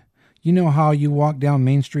again. You know how you walk down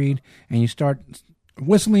Main Street and you start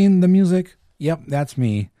whistling the music? Yep, that's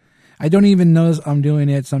me. I don't even notice I'm doing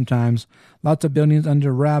it sometimes. Lots of buildings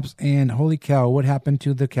under wraps, and holy cow, what happened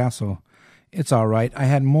to the castle? It's all right. I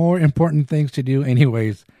had more important things to do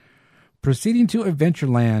anyways. Proceeding to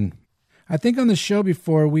Adventureland. I think on the show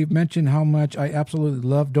before we've mentioned how much I absolutely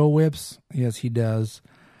love Dole Whips. Yes, he does.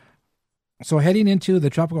 So heading into the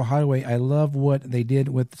Tropical Highway, I love what they did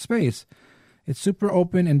with the space. It's super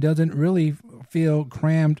open and doesn't really feel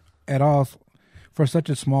crammed at all for such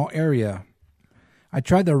a small area. I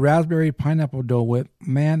tried the raspberry pineapple Dole Whip.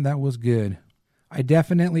 Man, that was good. I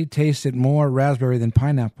definitely tasted more raspberry than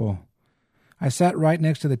pineapple. I sat right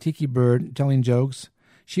next to the Tiki Bird telling jokes.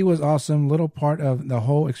 She was awesome, little part of the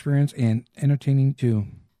whole experience and entertaining too.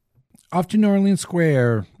 Off to New Orleans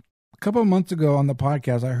Square. A couple of months ago on the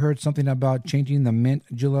podcast, I heard something about changing the mint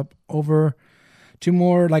julep over to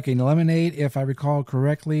more like a lemonade, if I recall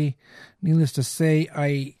correctly. Needless to say,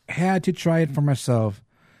 I had to try it for myself.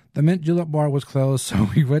 The mint julep bar was closed, so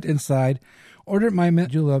we went inside, ordered my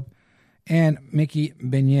mint julep and Mickey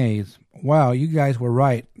beignets. Wow, you guys were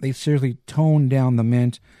right. They seriously toned down the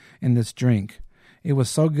mint in this drink. It was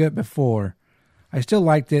so good before. I still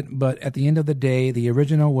liked it, but at the end of the day, the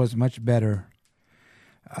original was much better.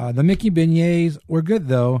 The Mickey beignets were good,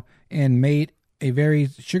 though, and made a very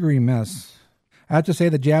sugary mess. I have to say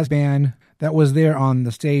the jazz band that was there on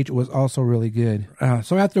the stage was also really good.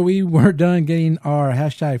 So after we were done getting our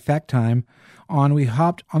hashtag fact time on, we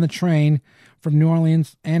hopped on the train from New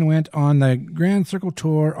Orleans and went on the Grand Circle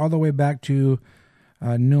tour all the way back to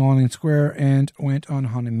New Orleans Square and went on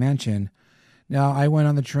Haunted Mansion. Now, I went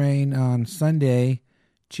on the train on Sunday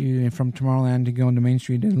from Tomorrowland to go into Main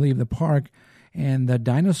Street and leave the park, and the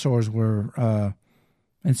dinosaurs were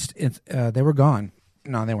they were gone.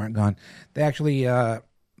 No, they weren't gone. They actually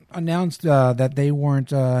announced that they weren't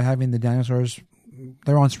having the dinosaurs.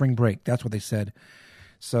 They're on spring break. That's what they said.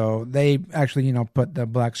 So they actually, put the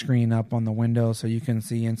black screen up on the window so you can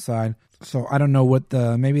see inside. So I don't know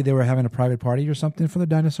maybe they were having a private party or something for the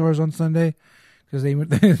dinosaurs on Sunday because they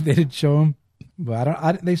didn't show them.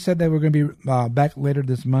 But they said they were going to be back later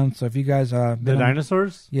this month. So if you guys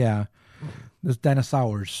dinosaurs, yeah, there's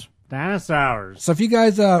dinosaurs. So if you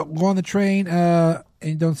guys go on the train and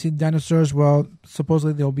you don't see dinosaurs, well,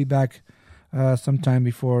 supposedly they'll be back sometime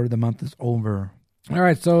before the month is over. All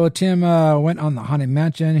right, so Tim went on the Haunted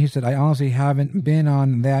Mansion. He said, I honestly haven't been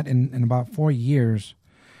on that in about 4 years.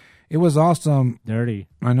 It was awesome. Dirty.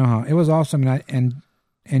 I know how. It was awesome, and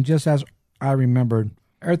just as I remembered,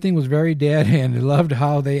 everything was very dead, and I loved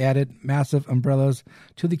how they added massive umbrellas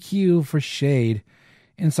to the queue for shade.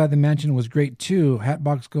 Inside the mansion was great too.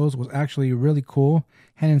 Hatbox Ghost was actually really cool.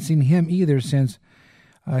 Hadn't seen him either since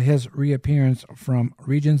his reappearance from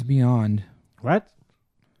Regions Beyond. What?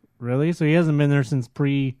 Really? So he hasn't been there since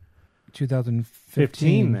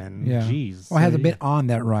 2015 then? Yeah. Jeez. Well, hasn't been on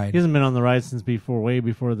that ride. He hasn't been on the ride since way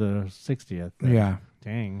before the 60th. Yeah.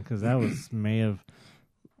 Dang, because that was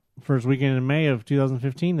first weekend in May of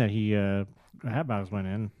 2015 that he Hatbox went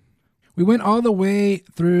in. We went all the way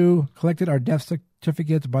through, collected our death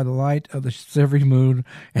certificates by the light of the silvery moon,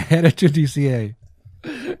 and headed to DCA.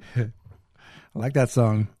 I like that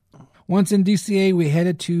song. Once in DCA, we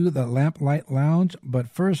headed to the Lamplight Lounge, but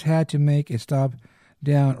first had to make a stop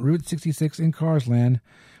down Route 66 in Carsland,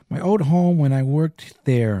 my old home when I worked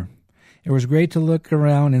there. It was great to look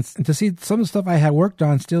around and to see some of the stuff I had worked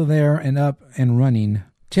on still there and up and running.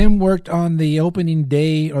 Tim worked on the opening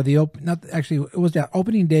day, or it was the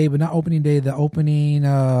opening day, but not opening day, the opening,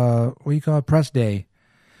 press day.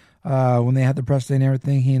 When they had the press day and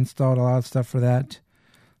everything, he installed a lot of stuff for that.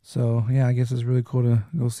 So, yeah, I guess it's really cool to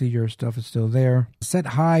go see your stuff is still there. Said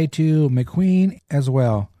hi to McQueen as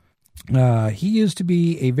well. He used to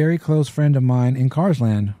be a very close friend of mine in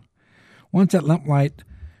Carsland. Once at Lamplight,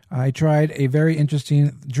 I tried a very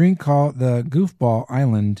interesting drink called the Goofball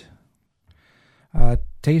Island.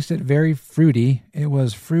 Tasted very fruity. It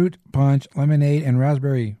was fruit punch, lemonade, and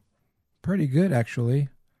raspberry. Pretty good, actually.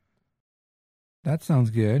 That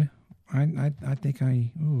sounds good. I think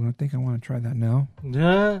I want to try that now.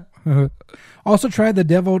 Also tried the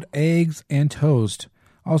deviled eggs and toast.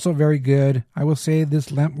 Also very good. I will say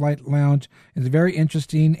this Lamplight Lounge is very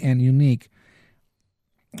interesting and unique.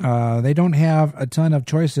 They don't have a ton of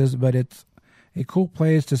choices, but it's a cool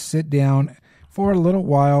place to sit down for a little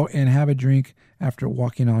while and have a drink after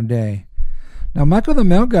walking all day. Now, Michael the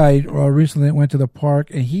Mail Guy recently went to the park,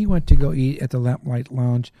 and he went to go eat at the Lamplight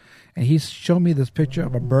Lounge, and he showed me this picture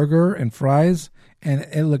of a burger and fries, and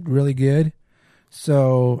it looked really good.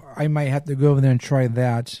 So I might have to go over there and try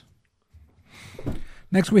that.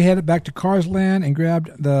 Next, we headed back to Cars Land and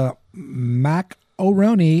grabbed the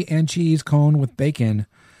macaroni and cheese cone with bacon.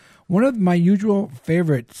 One of my usual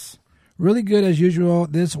favorites. Really good as usual.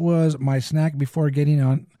 This was my snack before getting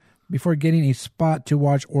a spot to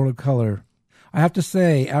watch World of Color. I have to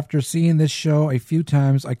say, after seeing this show a few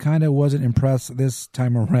times, I kind of wasn't impressed this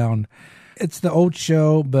time around. It's the old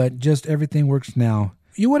show, but just everything works now.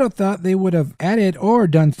 You would have thought they would have added or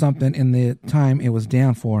done something in the time it was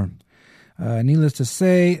down for. Needless to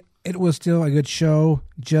say, it was still a good show.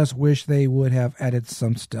 Just wish they would have added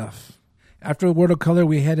some stuff. After World of Color,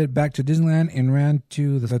 we headed back to Disneyland and ran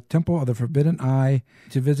to the Temple of the Forbidden Eye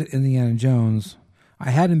to visit Indiana Jones. I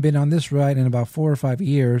hadn't been on this ride in about 4 or 5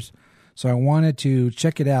 years, so I wanted to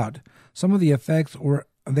check it out. Some of the effects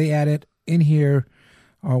they added in here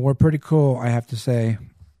were pretty cool, I have to say.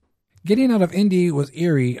 Getting out of Indy was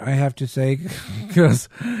eerie, I have to say, because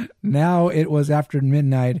now it was after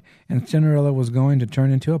midnight and Cinderella was going to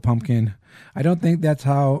turn into a pumpkin. I don't think that's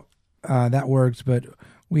how that works, but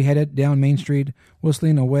we headed down Main Street,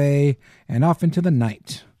 whistling away and off into the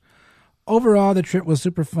night. Overall, the trip was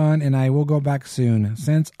super fun, and I will go back soon.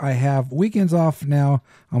 Since I have weekends off now,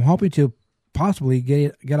 I'm hoping to possibly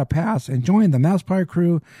get a pass and join the Mouse Pie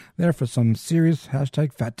crew there for some serious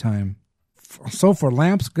 #fat time. So for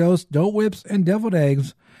Lamps, Ghosts, Dough Whips, and Deviled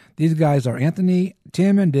Eggs, these guys are Anthony,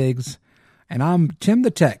 Tim, and Diggs, and I'm Tim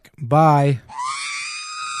the Tech. Bye.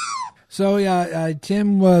 So yeah,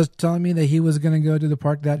 Tim was telling me that he was going to go to the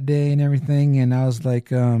park that day and everything, and I was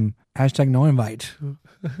like, #no invite.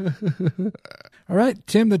 All right,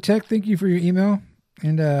 Tim the Tech, thank you for your email,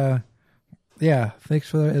 and yeah, thanks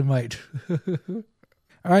for the invite. All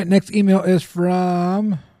right, next email is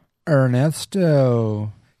from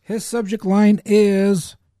Ernesto. His subject line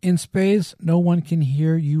is, "In space, no one can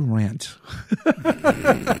hear you rant."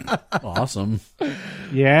 Awesome.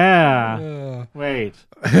 Yeah. Wait.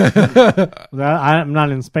 I'm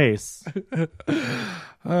not in space.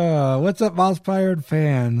 What's up, Mouse-Pirate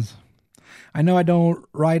fans? I know I don't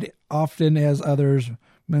write often as others.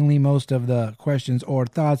 Mainly most of the questions or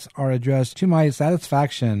thoughts are addressed to my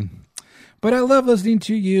satisfaction. But I love listening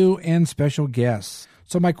to you and special guests.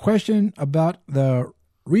 So my question about the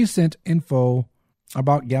recent info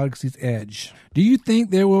about Galaxy's Edge. Do you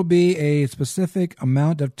think there will be a specific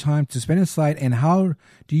amount of time to spend inside, and how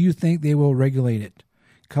do you think they will regulate it?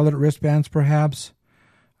 Colored wristbands, perhaps?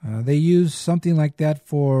 They used something like that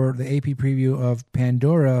for the AP preview of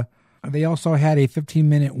Pandora. They also had a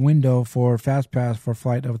 15-minute window for FastPass for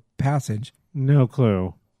Flight of Passage. No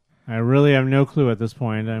clue. I really have no clue at this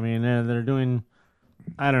point. I mean, they're doing,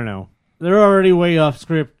 I don't know. They're already way off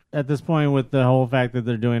script at this point with the whole fact that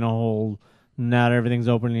they're doing a whole, not everything's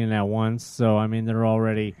opening at once. So, I mean, they're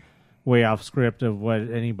already way off script of what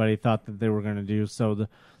anybody thought that they were going to do. So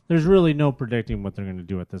there's really no predicting what they're going to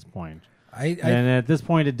do at this point. And at this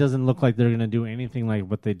point, it doesn't look like they're going to do anything like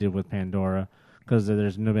what they did with Pandora, because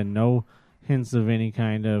there's been no hints of any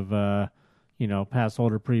kind of, pass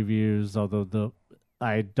holder previews, although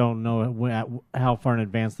I don't know how far in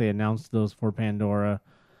advance they announced those for Pandora.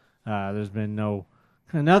 There's been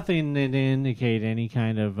nothing to indicate any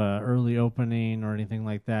kind of early opening or anything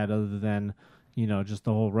like that, other than, just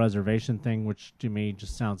the whole reservation thing, which to me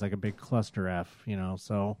just sounds like a big cluster F,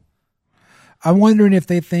 so. I'm wondering if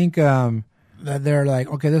they think that they're like,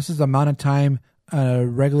 okay, this is the amount of time a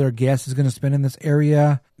regular guest is going to spend in this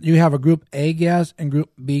area. You have a Group A guest and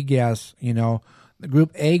Group B guest, The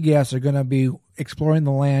Group A guests are going to be exploring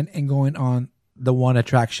the land and going on the one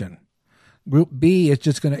attraction. Group B is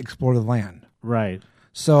just going to explore the land. Right.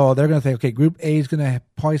 So they're going to say, okay, Group A is going to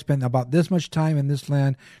probably spend about this much time in this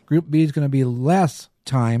land. Group B is going to be less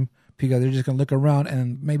time because they're just going to look around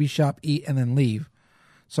and maybe shop, eat, and then leave.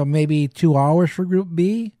 So maybe 2 hours for Group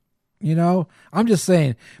B, I'm just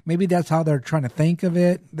saying, maybe that's how they're trying to think of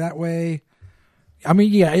it that way. I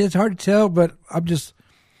mean, yeah, it's hard to tell, but I'm just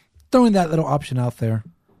throwing that little option out there.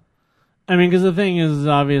 I mean, because the thing is,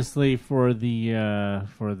 obviously, for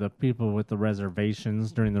the people with the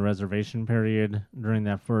reservations during the reservation period, during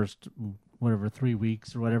that first, 3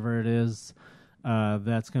 weeks or whatever it is,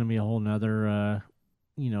 that's going to be a whole nother,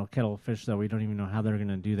 kettle of fish that we don't even know how they're going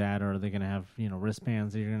to do that. Or are they going to have,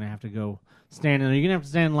 wristbands that you're going to have to go stand in? Are you going to have to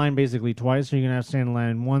stand in line basically twice? Or are you going to have to stand in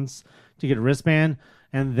line once to get a wristband?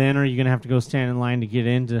 And then are you going to have to go stand in line to get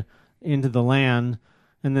into the land?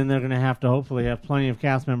 And then they're going to have to hopefully have plenty of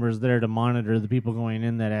cast members there to monitor the people going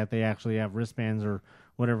in that they actually have wristbands or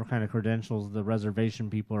whatever kind of credentials the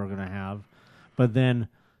reservation people are going to have. But then,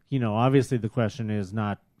 obviously the question is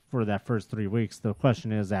not for that first 3 weeks. The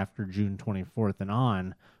question is after June 24th and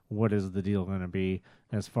on, what is the deal going to be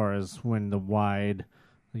as far as when the wide,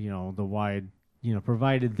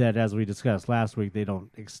 provided that, as we discussed last week, they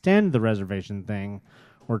don't extend the reservation thing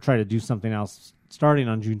or try to do something else starting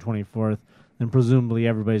on June 24th, then presumably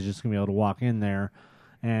everybody's just going to be able to walk in there.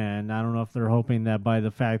 And I don't know if they're hoping that by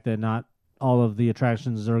the fact that not all of the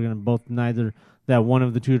attractions are going to that one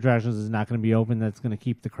of the two attractions is not going to be open, that's going to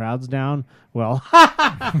keep the crowds down. Well,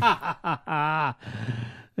 yeah,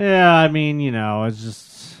 I mean, it's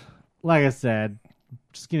just, like I said,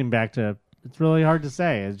 just getting back to, it's really hard to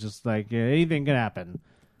say. It's just like anything can happen.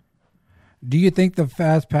 Do you think the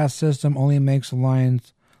Fast Pass system only makes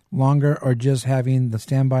lines longer, or just having the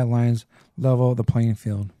standby lines level the playing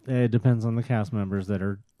field? It depends on the cast members that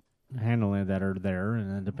are handling that are there,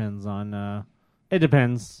 and it depends on. It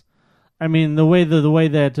depends. I mean, the way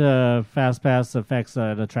that Fast Pass affects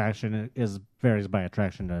an attraction varies by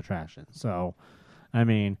attraction to attraction. So, I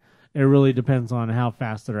mean, it really depends on how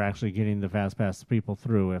fast they're actually getting the Fast Pass people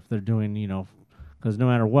through. If they're doing, because no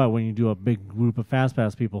matter what, when you do a big group of Fast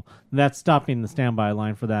Pass people, that's stopping the standby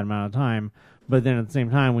line for that amount of time. But then at the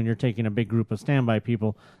same time, when you're taking a big group of standby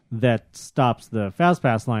people, that stops the Fast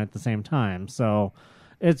Pass line at the same time. So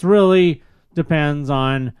it's really depends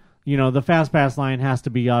on, the Fast Pass line has to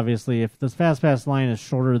be, obviously, if the Fast Pass line is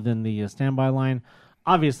shorter than the standby line,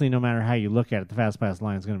 obviously no matter how you look at it, the Fast Pass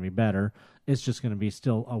line is going to be better. It's just going to be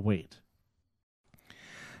still a wait.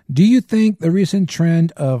 Do you think the recent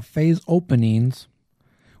trend of phase openings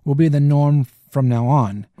will be the norm from now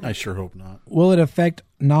on? I sure hope not. Will it affect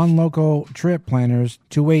non-local trip planners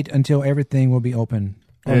to wait until everything will be open?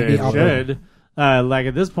 It should. Like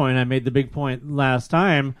at this point, I made the big point last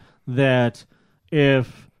time that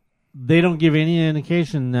if they don't give any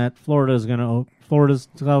indication that Florida's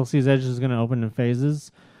Galaxy's Edge is going to open in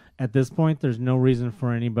phases, at this point, there's no reason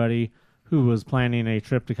for anybody who was planning a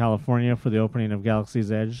trip to California for the opening of Galaxy's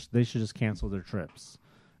Edge, they should just cancel their trips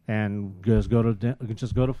and just go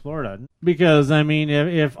to Florida. Because I mean,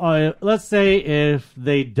 if let's say if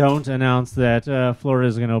they don't announce that Florida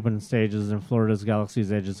is going to open in stages and Florida's Galaxy's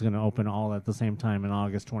Edge is going to open all at the same time on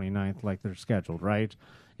August 29th, like they're scheduled, right?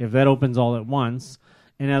 If that opens all at once,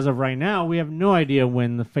 and as of right now, we have no idea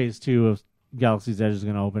when the Phase 2 of Galaxy's Edge is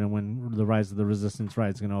going to open and when the Rise of the Resistance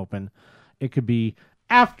ride is going to open. It could be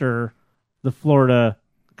after the Florida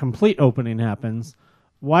complete opening happens.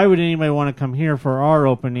 Why would anybody want to come here for our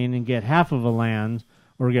opening and get half of a land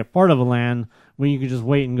or get part of a land when you could just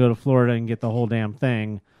wait and go to Florida and get the whole damn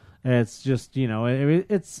thing? It's just,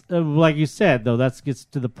 it's like you said, though, that gets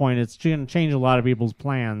to the point. It's going to change a lot of people's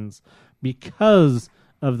plans because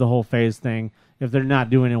of the whole phase thing. If they're not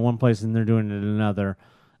doing it in one place and they're doing it in another.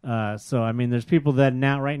 So, I mean, there's people that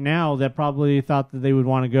right now that probably thought that they would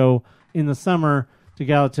want to go in the summer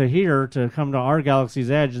to come to our Galaxy's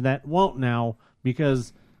Edge that won't now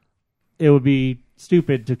because it would be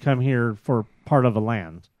stupid to come here for part of a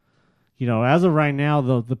land. As of right now,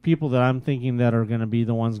 the people that I'm thinking that are going to be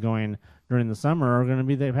the ones going during the summer are going to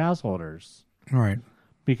be the pass holders. All right.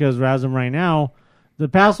 Because as of right now, the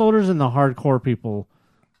pass holders and the hardcore people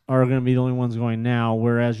are going to be the only ones going now,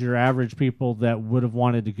 whereas your average people that would have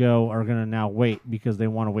wanted to go are going to now wait because they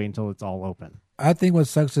want to wait until it's all open. I think what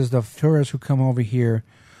sucks is the tourists who come over here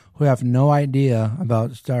who have no idea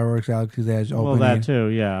about Star Wars Galaxy's Edge opening. Well, that too,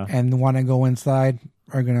 yeah. And want to go inside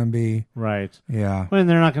are going to be... Right. Yeah. Well, and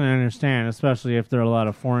they're not going to understand, especially if there are a lot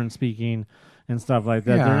of foreign speaking and stuff like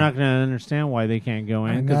that. Yeah. They're not going to understand why they can't go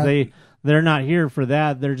in because they're not here for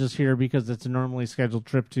that. They're just here because it's a normally scheduled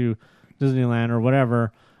trip to Disneyland or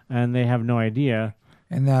whatever, and they have no idea.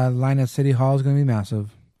 And the line at City Hall is going to be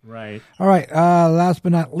massive. Right. All right. Last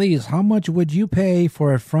but not least, how much would you pay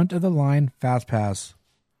for a front-of-the-line Fast Pass?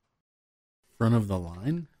 Front of the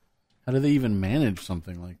line? How do they even manage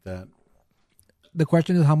something like that? The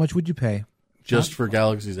question is, how much would you pay? Just for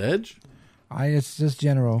Galaxy's Edge? It's just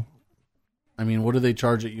general. I mean, what do they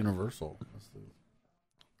charge at Universal?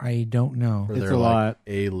 I don't know. For it's their, a lot.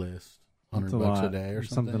 A-list, $100 a day or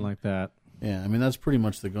something like that. Yeah, I mean that's pretty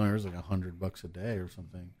much the going. It was like $100 a day or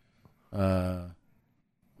something. I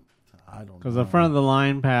don't know. Because the front of the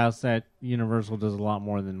line pass at Universal does a lot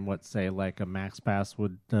more than what, say, like a Max Pass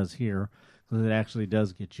does here. Because it actually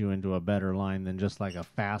does get you into a better line than just like a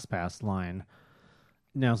Fast Pass line.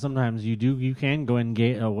 Now, sometimes you can go in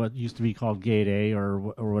gate what used to be called Gate A or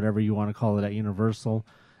whatever you want to call it at Universal,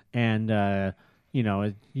 and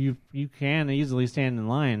you can easily stand in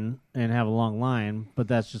line and have a long line, but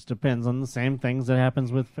that just depends on the same things that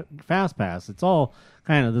happens with Fast Pass. It's all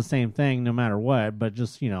kind of the same thing no matter what, but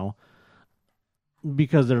just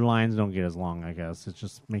because their lines don't get as long, I guess it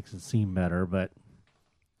just makes it seem better. But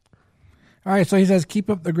all right, so he says, keep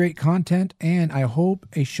up the great content, and I hope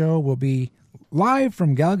a show will be live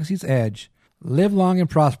from Galaxy's Edge. Live long and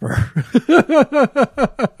prosper.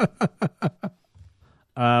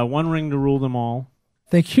 One ring to rule them all.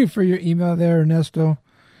 Thank you for your email there, Ernesto.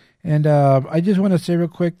 And I just want to say real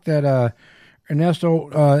quick that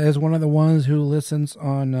Ernesto is one of the ones who listens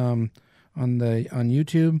on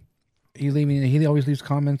YouTube. He always leaves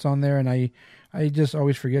comments on there, and I just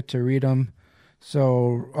always forget to read them. So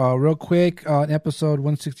real quick, episode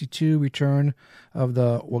 162, Return of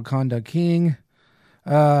the Wakanda King. #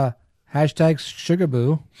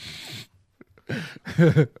 Sugarboo.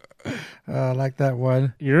 I like that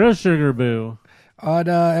one. You're a sugar boo. On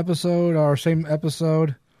episode, or same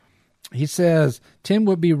episode, he says, Tim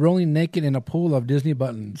would be rolling naked in a pool of Disney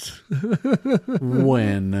buttons.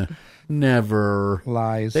 When? Never.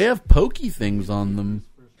 Lies. They have pokey things on them.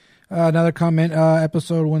 Another comment,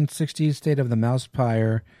 episode 160, State of the Mouse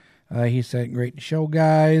Pyre. He said, great show,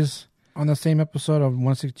 guys. On the same episode of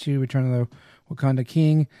 162, Return of the Wakanda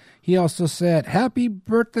King, he also said, happy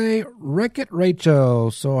birthday, Wreck-It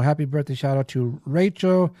Rachel. So happy birthday shout out to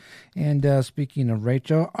Rachel. And speaking of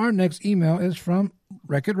Rachel, our next email is from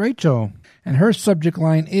Wreck-It Rachel. And her subject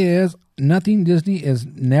line is, nothing Disney is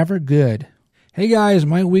never good. Hey guys,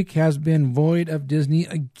 my week has been void of Disney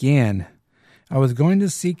again. I was going to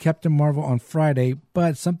see Captain Marvel on Friday,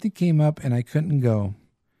 but something came up and I couldn't go.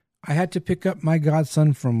 I had to pick up my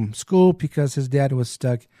godson from school because his dad was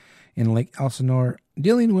stuck in Lake Elsinore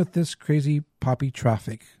dealing with this crazy poppy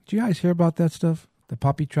traffic. Do you guys hear about that stuff? The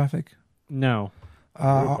poppy traffic? No.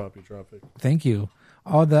 Poppy traffic. Thank you.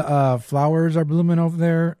 All the flowers are blooming over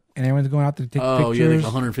there, and everyone's going out to take pictures. Oh, yeah, like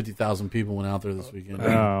 150,000 people went out there this weekend.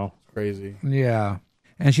 Oh. It's crazy. Yeah.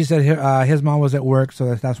 And she said his mom was at work,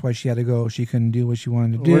 so that's why she had to go. She couldn't do what she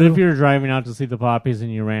wanted to do. What if you're driving out to see the poppies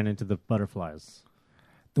and you ran into the butterflies?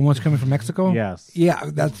 The ones coming from Mexico? Yes. Yeah,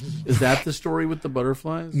 Is that the story with the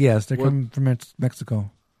butterflies? Yes, they're coming from Mexico.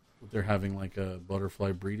 They're having like a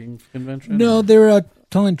butterfly breeding convention? No, they're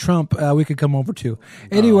telling Trump we could come over too.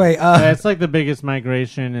 Anyway. Yeah, it's like the biggest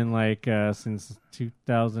migration in since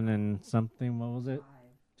 2000 and something. What was it?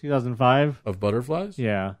 2005? Of butterflies?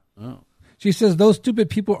 Yeah. Oh. She says those stupid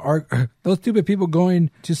people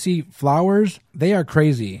going to see flowers, they are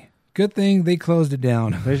crazy. Good thing they closed it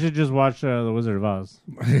down. They should just watch The Wizard of Oz.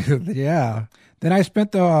 Yeah. Then I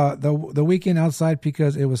spent the weekend outside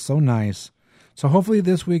because it was so nice. So hopefully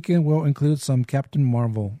this weekend will include some Captain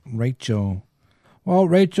Marvel. Rachel. Well,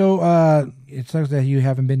 Rachel, it sucks that you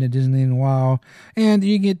haven't been to Disney in a while, and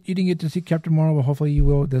you didn't get to see Captain Marvel. Hopefully you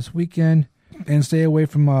will this weekend, and stay away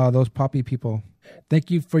from those poppy people. Thank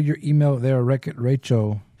you for your email there, Wreck-It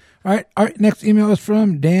Rachel. All right, our next email is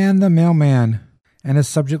from Dan the Mailman. And his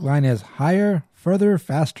subject line is higher, further,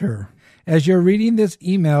 faster. As you're reading this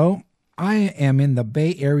email, I am in the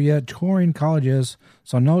Bay Area touring colleges,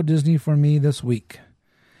 so no Disney for me this week.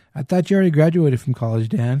 I thought you already graduated from college,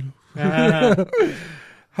 Dan.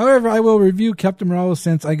 However, I will review Captain Marvel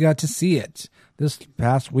since I got to see it this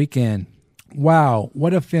past weekend. Wow,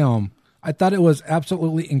 what a film. I thought it was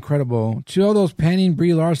absolutely incredible. To all those panning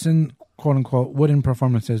Brie Larson, quote-unquote, wooden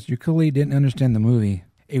performances, you clearly didn't understand the movie.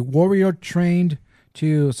 A warrior trained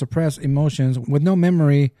to suppress emotions with no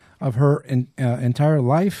memory of her entire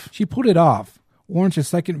life. She pulled it off. Warrants a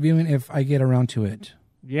second viewing if I get around to it.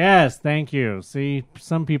 Yes, thank you. See,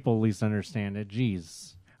 some people at least understand it.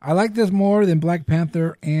 Jeez. I like this more than Black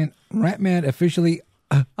Panther, and Ratman officially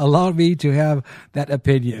allowed me to have that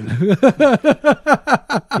opinion.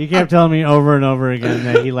 He kept telling me over and over again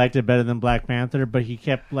that he liked it better than Black Panther, but he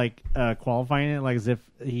kept qualifying it as if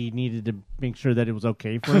he needed to make sure that it was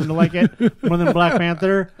okay for him to like it more than Black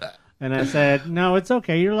Panther. And I said, no, it's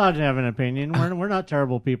okay. You're allowed to have an opinion. We're not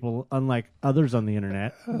terrible people, unlike others on the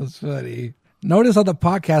internet. That's funny. Notice on the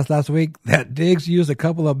podcast last week that Diggs used a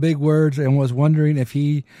couple of big words and was wondering if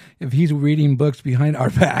he's reading books behind our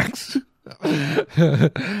backs.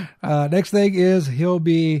 Next thing is he'll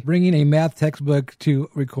be bringing a math textbook to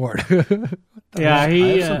record. Yeah, I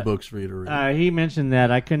he have some books for you to read. he mentioned that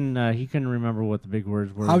he couldn't remember what the big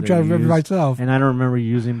words were. I'm trying to remember myself, and I don't remember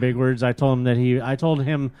using big words. I told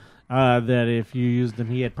him that if you used them,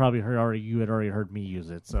 you had already heard me use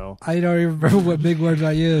it. So I don't even remember what big words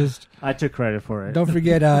I used. I took credit for it. Don't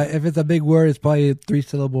forget, if it's a big word, it's probably 3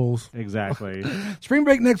 syllables. Exactly. Spring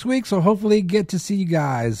break next week, so hopefully get to see you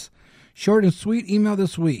guys. Short and sweet email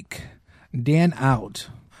this week. Dan out.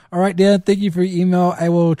 All right, Dan, thank you for your email. I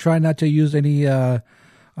will try not to use any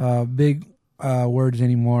big words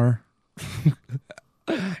anymore.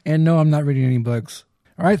 And no, I'm not reading any books.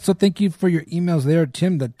 All right, so thank you for your emails there.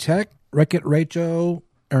 Tim the Tech, Wreck-It Rachel,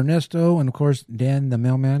 Ernesto, and of course, Dan the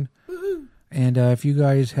Mailman. And if you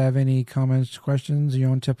guys have any comments, questions, your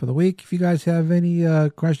own tip of the week, if you guys have any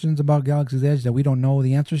questions about Galaxy's Edge that we don't know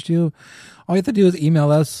the answers to, all you have to do is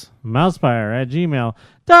email us.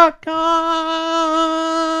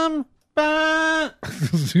 mousefire@gmail.com.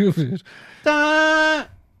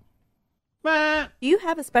 Do you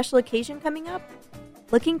have a special occasion coming up?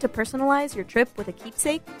 Looking to personalize your trip with a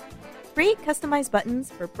keepsake? Create customized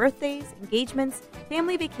buttons for birthdays, engagements,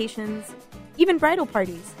 family vacations, even bridal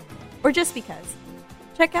parties, or just because.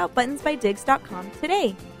 Check out buttonsbydiggs.com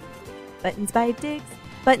today. Buttons by Diggs,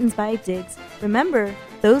 Buttons by Diggs. Remember,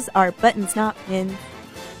 those are buttons, not pins.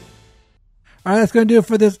 All right, that's going to do it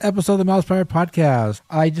for this episode of the Mouse Pirate Podcast.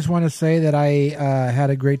 I just want to say that I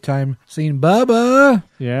had a great time seeing Bubba.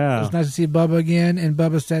 Yeah. It's nice to see Bubba again. And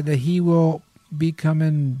Bubba said that he will be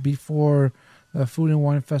coming before the Food and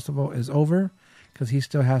Wine Festival is over because he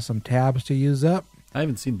still has some tabs to use up. I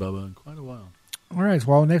haven't seen Bubba in quite a while. All right,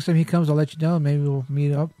 well, next time he comes, I'll let you know. Maybe we'll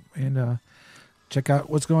meet up and check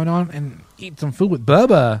out what's going on and eat some food with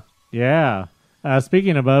Bubba. Yeah.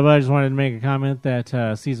 Speaking of Bubba, I just wanted to make a comment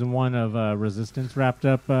that season 1 of Resistance wrapped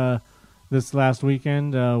up this last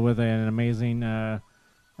weekend with an amazing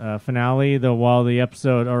finale. While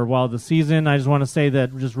the season, I just want to say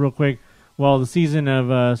that just real quick, while the season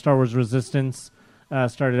of Star Wars Resistance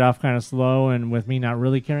started off kind of slow, and with me not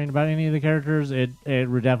really caring about any of the characters, it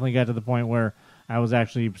definitely got to the point where I was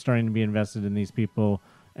actually starting to be invested in these people,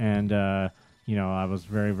 and I was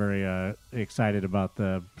very, very excited about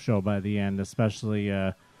the show by the end, especially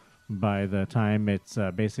by the time it's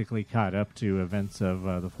basically caught up to events of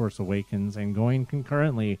The Force Awakens and going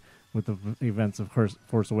concurrently with the events of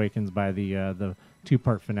Force Awakens by the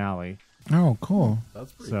 2-part finale. Oh, cool.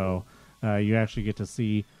 That's pretty cool. You actually get to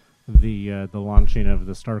see the launching of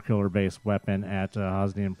the Starkiller-based weapon at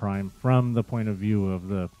Hosnian Prime from the point of view of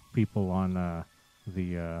the people on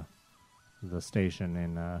the station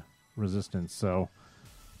in Resistance. So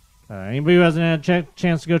anybody who hasn't had a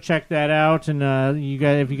chance to go check that out, and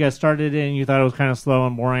if you guys started it and you thought it was kind of slow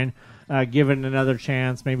and boring, give it another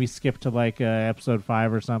chance. Maybe skip to like episode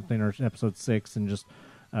 5 or something, or episode 6, and just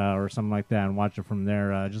or something like that, and watch it from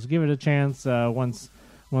there. Just give it a chance once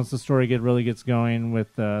the story really gets going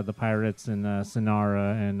with the pirates and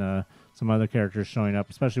Sinara and some other characters showing up,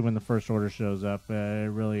 especially when the First Order shows up. It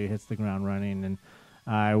really hits the ground running, and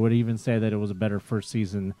I would even say that it was a better first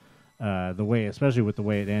season, especially with the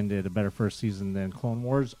way it ended, a better first season than Clone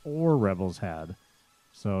Wars or Rebels had.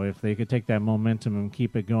 So if they could take that momentum and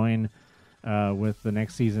keep it going with the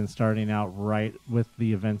next season starting out right with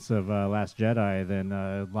the events of Last Jedi, then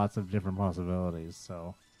lots of different possibilities.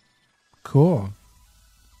 So cool.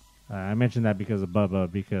 I mentioned that because of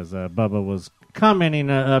Bubba, because Bubba was commenting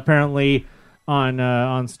apparently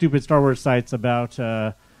on stupid Star Wars sites about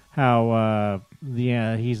how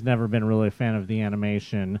he's never been really a fan of the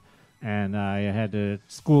animation, and I had to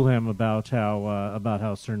school him about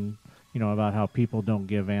how certain about how people don't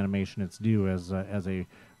give animation its due as a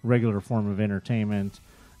regular form of entertainment,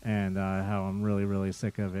 and how I'm really, really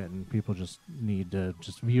sick of it, and people just need to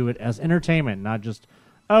just view it as entertainment, not just,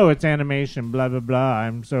 oh, it's animation, blah blah blah.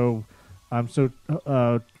 I'm so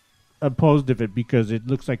opposed of it because it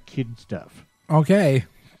looks like kid stuff. Okay,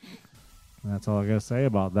 that's all I gotta say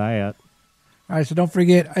about that. All right, so don't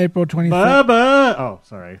forget April 27th. Bubba! Oh,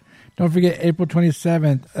 sorry. Don't forget April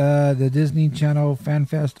 27th, the Disney Channel Fan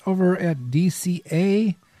Fest over at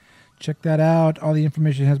DCA. Check that out. All the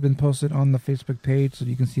information has been posted on the Facebook page, so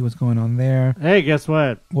you can see what's going on there. Hey, guess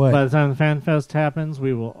what? What? By the time the Fan Fest happens,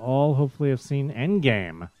 we will all hopefully have seen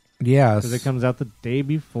Endgame. Yes. Because it comes out the day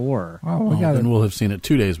before. Oh, then we'll have seen it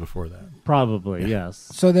 2 days before that. Probably, yes.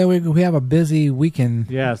 So then we have a busy weekend.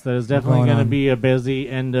 Yes, that is definitely going to be a busy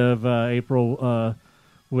end of April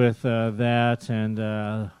with that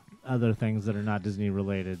and other things that are not Disney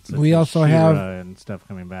related. Such we as also She-Ra have and stuff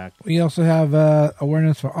coming back. We also have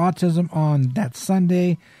awareness for autism on that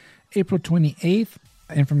Sunday, April 28th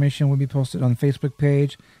Information will be posted on the Facebook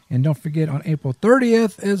page. And don't forget, on April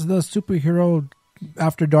 30th is the superhero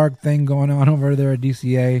After Dark thing going on over there at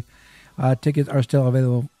DCA. Tickets are still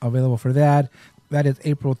available for that. That is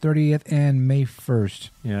April 30th and May 1st.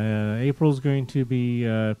 Yeah, April's going to be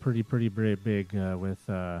pretty big with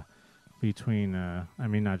between. I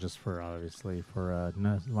mean, not just for obviously for a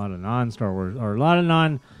lot of non-Star Wars or a lot of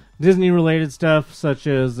non-Disney related stuff, such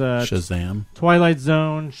as Shazam, Twilight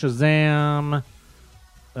Zone, Shazam,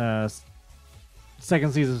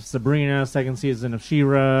 second season of Sabrina, second season of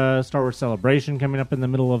She-Ra, Star Wars Celebration coming up in the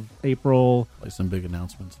middle of April. Like some big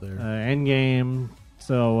announcements there. Endgame.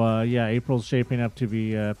 So, April's shaping up to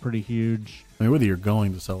be pretty huge. I mean, whether you're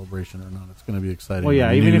going to Celebration or not, it's going to be exciting. Well,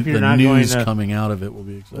 yeah, even if you're not going to... The news coming out of it will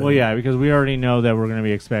be exciting. Well, yeah, because we already know that we're going to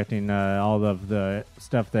be expecting all of the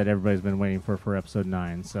stuff that everybody's been waiting for Episode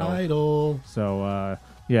 9. So, Idol. So,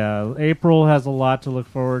 April has a lot to look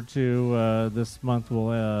forward to. This month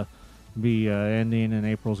will be ending, and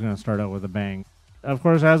April's going to start out with a bang. Of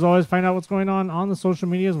course, as always, find out what's going on the social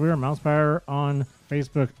medias. We are Mousepire on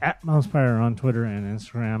Facebook, at Mousepire on Twitter and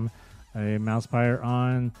Instagram, a Mousepire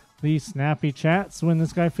on the Snappy Chats. When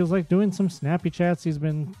this guy feels like doing some Snappy Chats, he's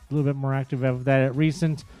been a little bit more active of that at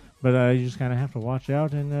recent, but you just kind of have to watch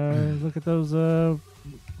out and look at those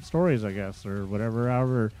stories, I guess, or whatever,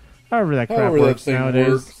 however that crap works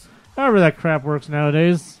nowadays. However that crap works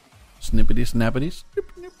nowadays. Snippety snappities.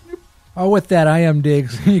 Oh, with that, I am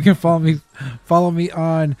Diggs. You can follow me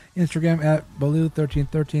on Instagram at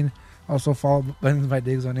Baloo1313. Also follow Buttons by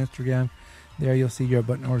Diggs on Instagram. There you'll see your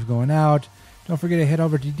button orders going out. Don't forget to head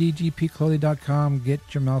over to dgpclothing.com, get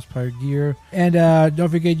your Mousepire gear. And don't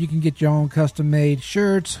forget you can get your own custom-made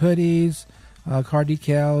shirts, hoodies, car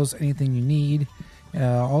decals, anything you need.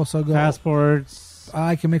 Also go... Passports.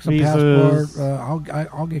 I can make some visas. passports.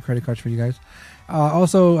 I'll get credit cards for you guys.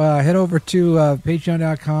 Also, head over to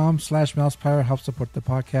patreon.com/Mousepire. Help support the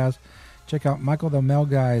podcast. Check out Michael the Mail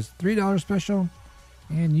Guy's $3 special.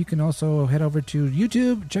 And you can also head over to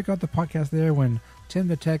YouTube. Check out the podcast there when Tim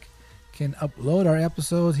the Tech can upload our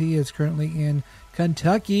episodes. He is currently in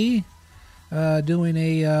Kentucky doing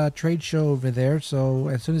a trade show over there. So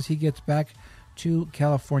as soon as he gets back to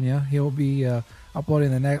California, he'll be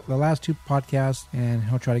uploading the last two podcasts, and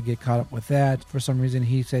he'll try to get caught up with that. For some reason,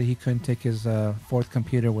 he said he couldn't take his fourth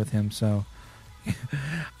computer with him, so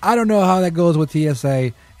I don't know how that goes with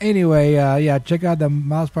TSA. Anyway, check out the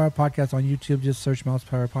Mousepire Podcast on YouTube. Just search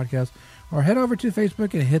Mousepire Podcast, or head over to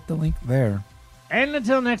Facebook and hit the link there. And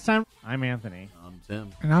until next time, I'm Anthony. I'm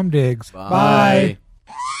Tim. And I'm Diggs. Bye.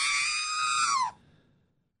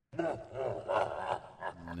 Nap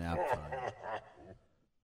time.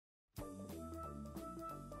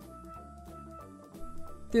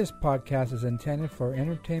 This podcast is intended for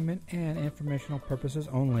entertainment and informational purposes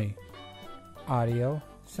only. Audio,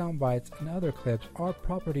 sound bites, and other clips are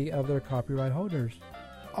property of their copyright holders.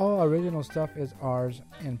 All original stuff is ours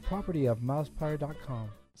and property of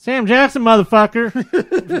Mousepire.com. Sam Jackson, motherfucker!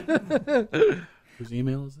 Whose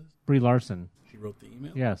email is this? Brie Larson. She wrote the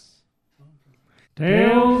email? Yes.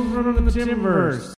 Tales from the Timverse.